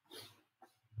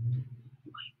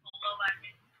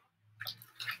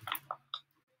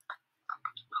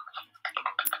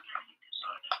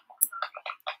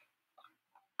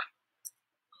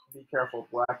 Be careful,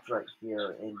 Black's right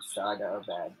here inside of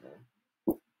admin.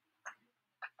 We'll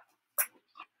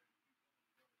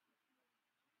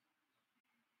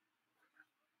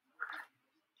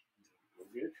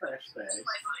get a trash bag.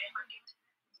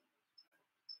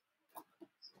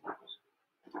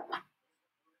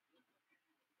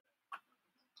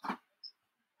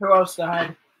 Who else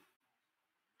died?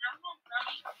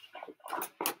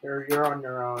 You're on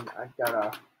your own. I've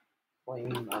got to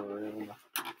clean my room.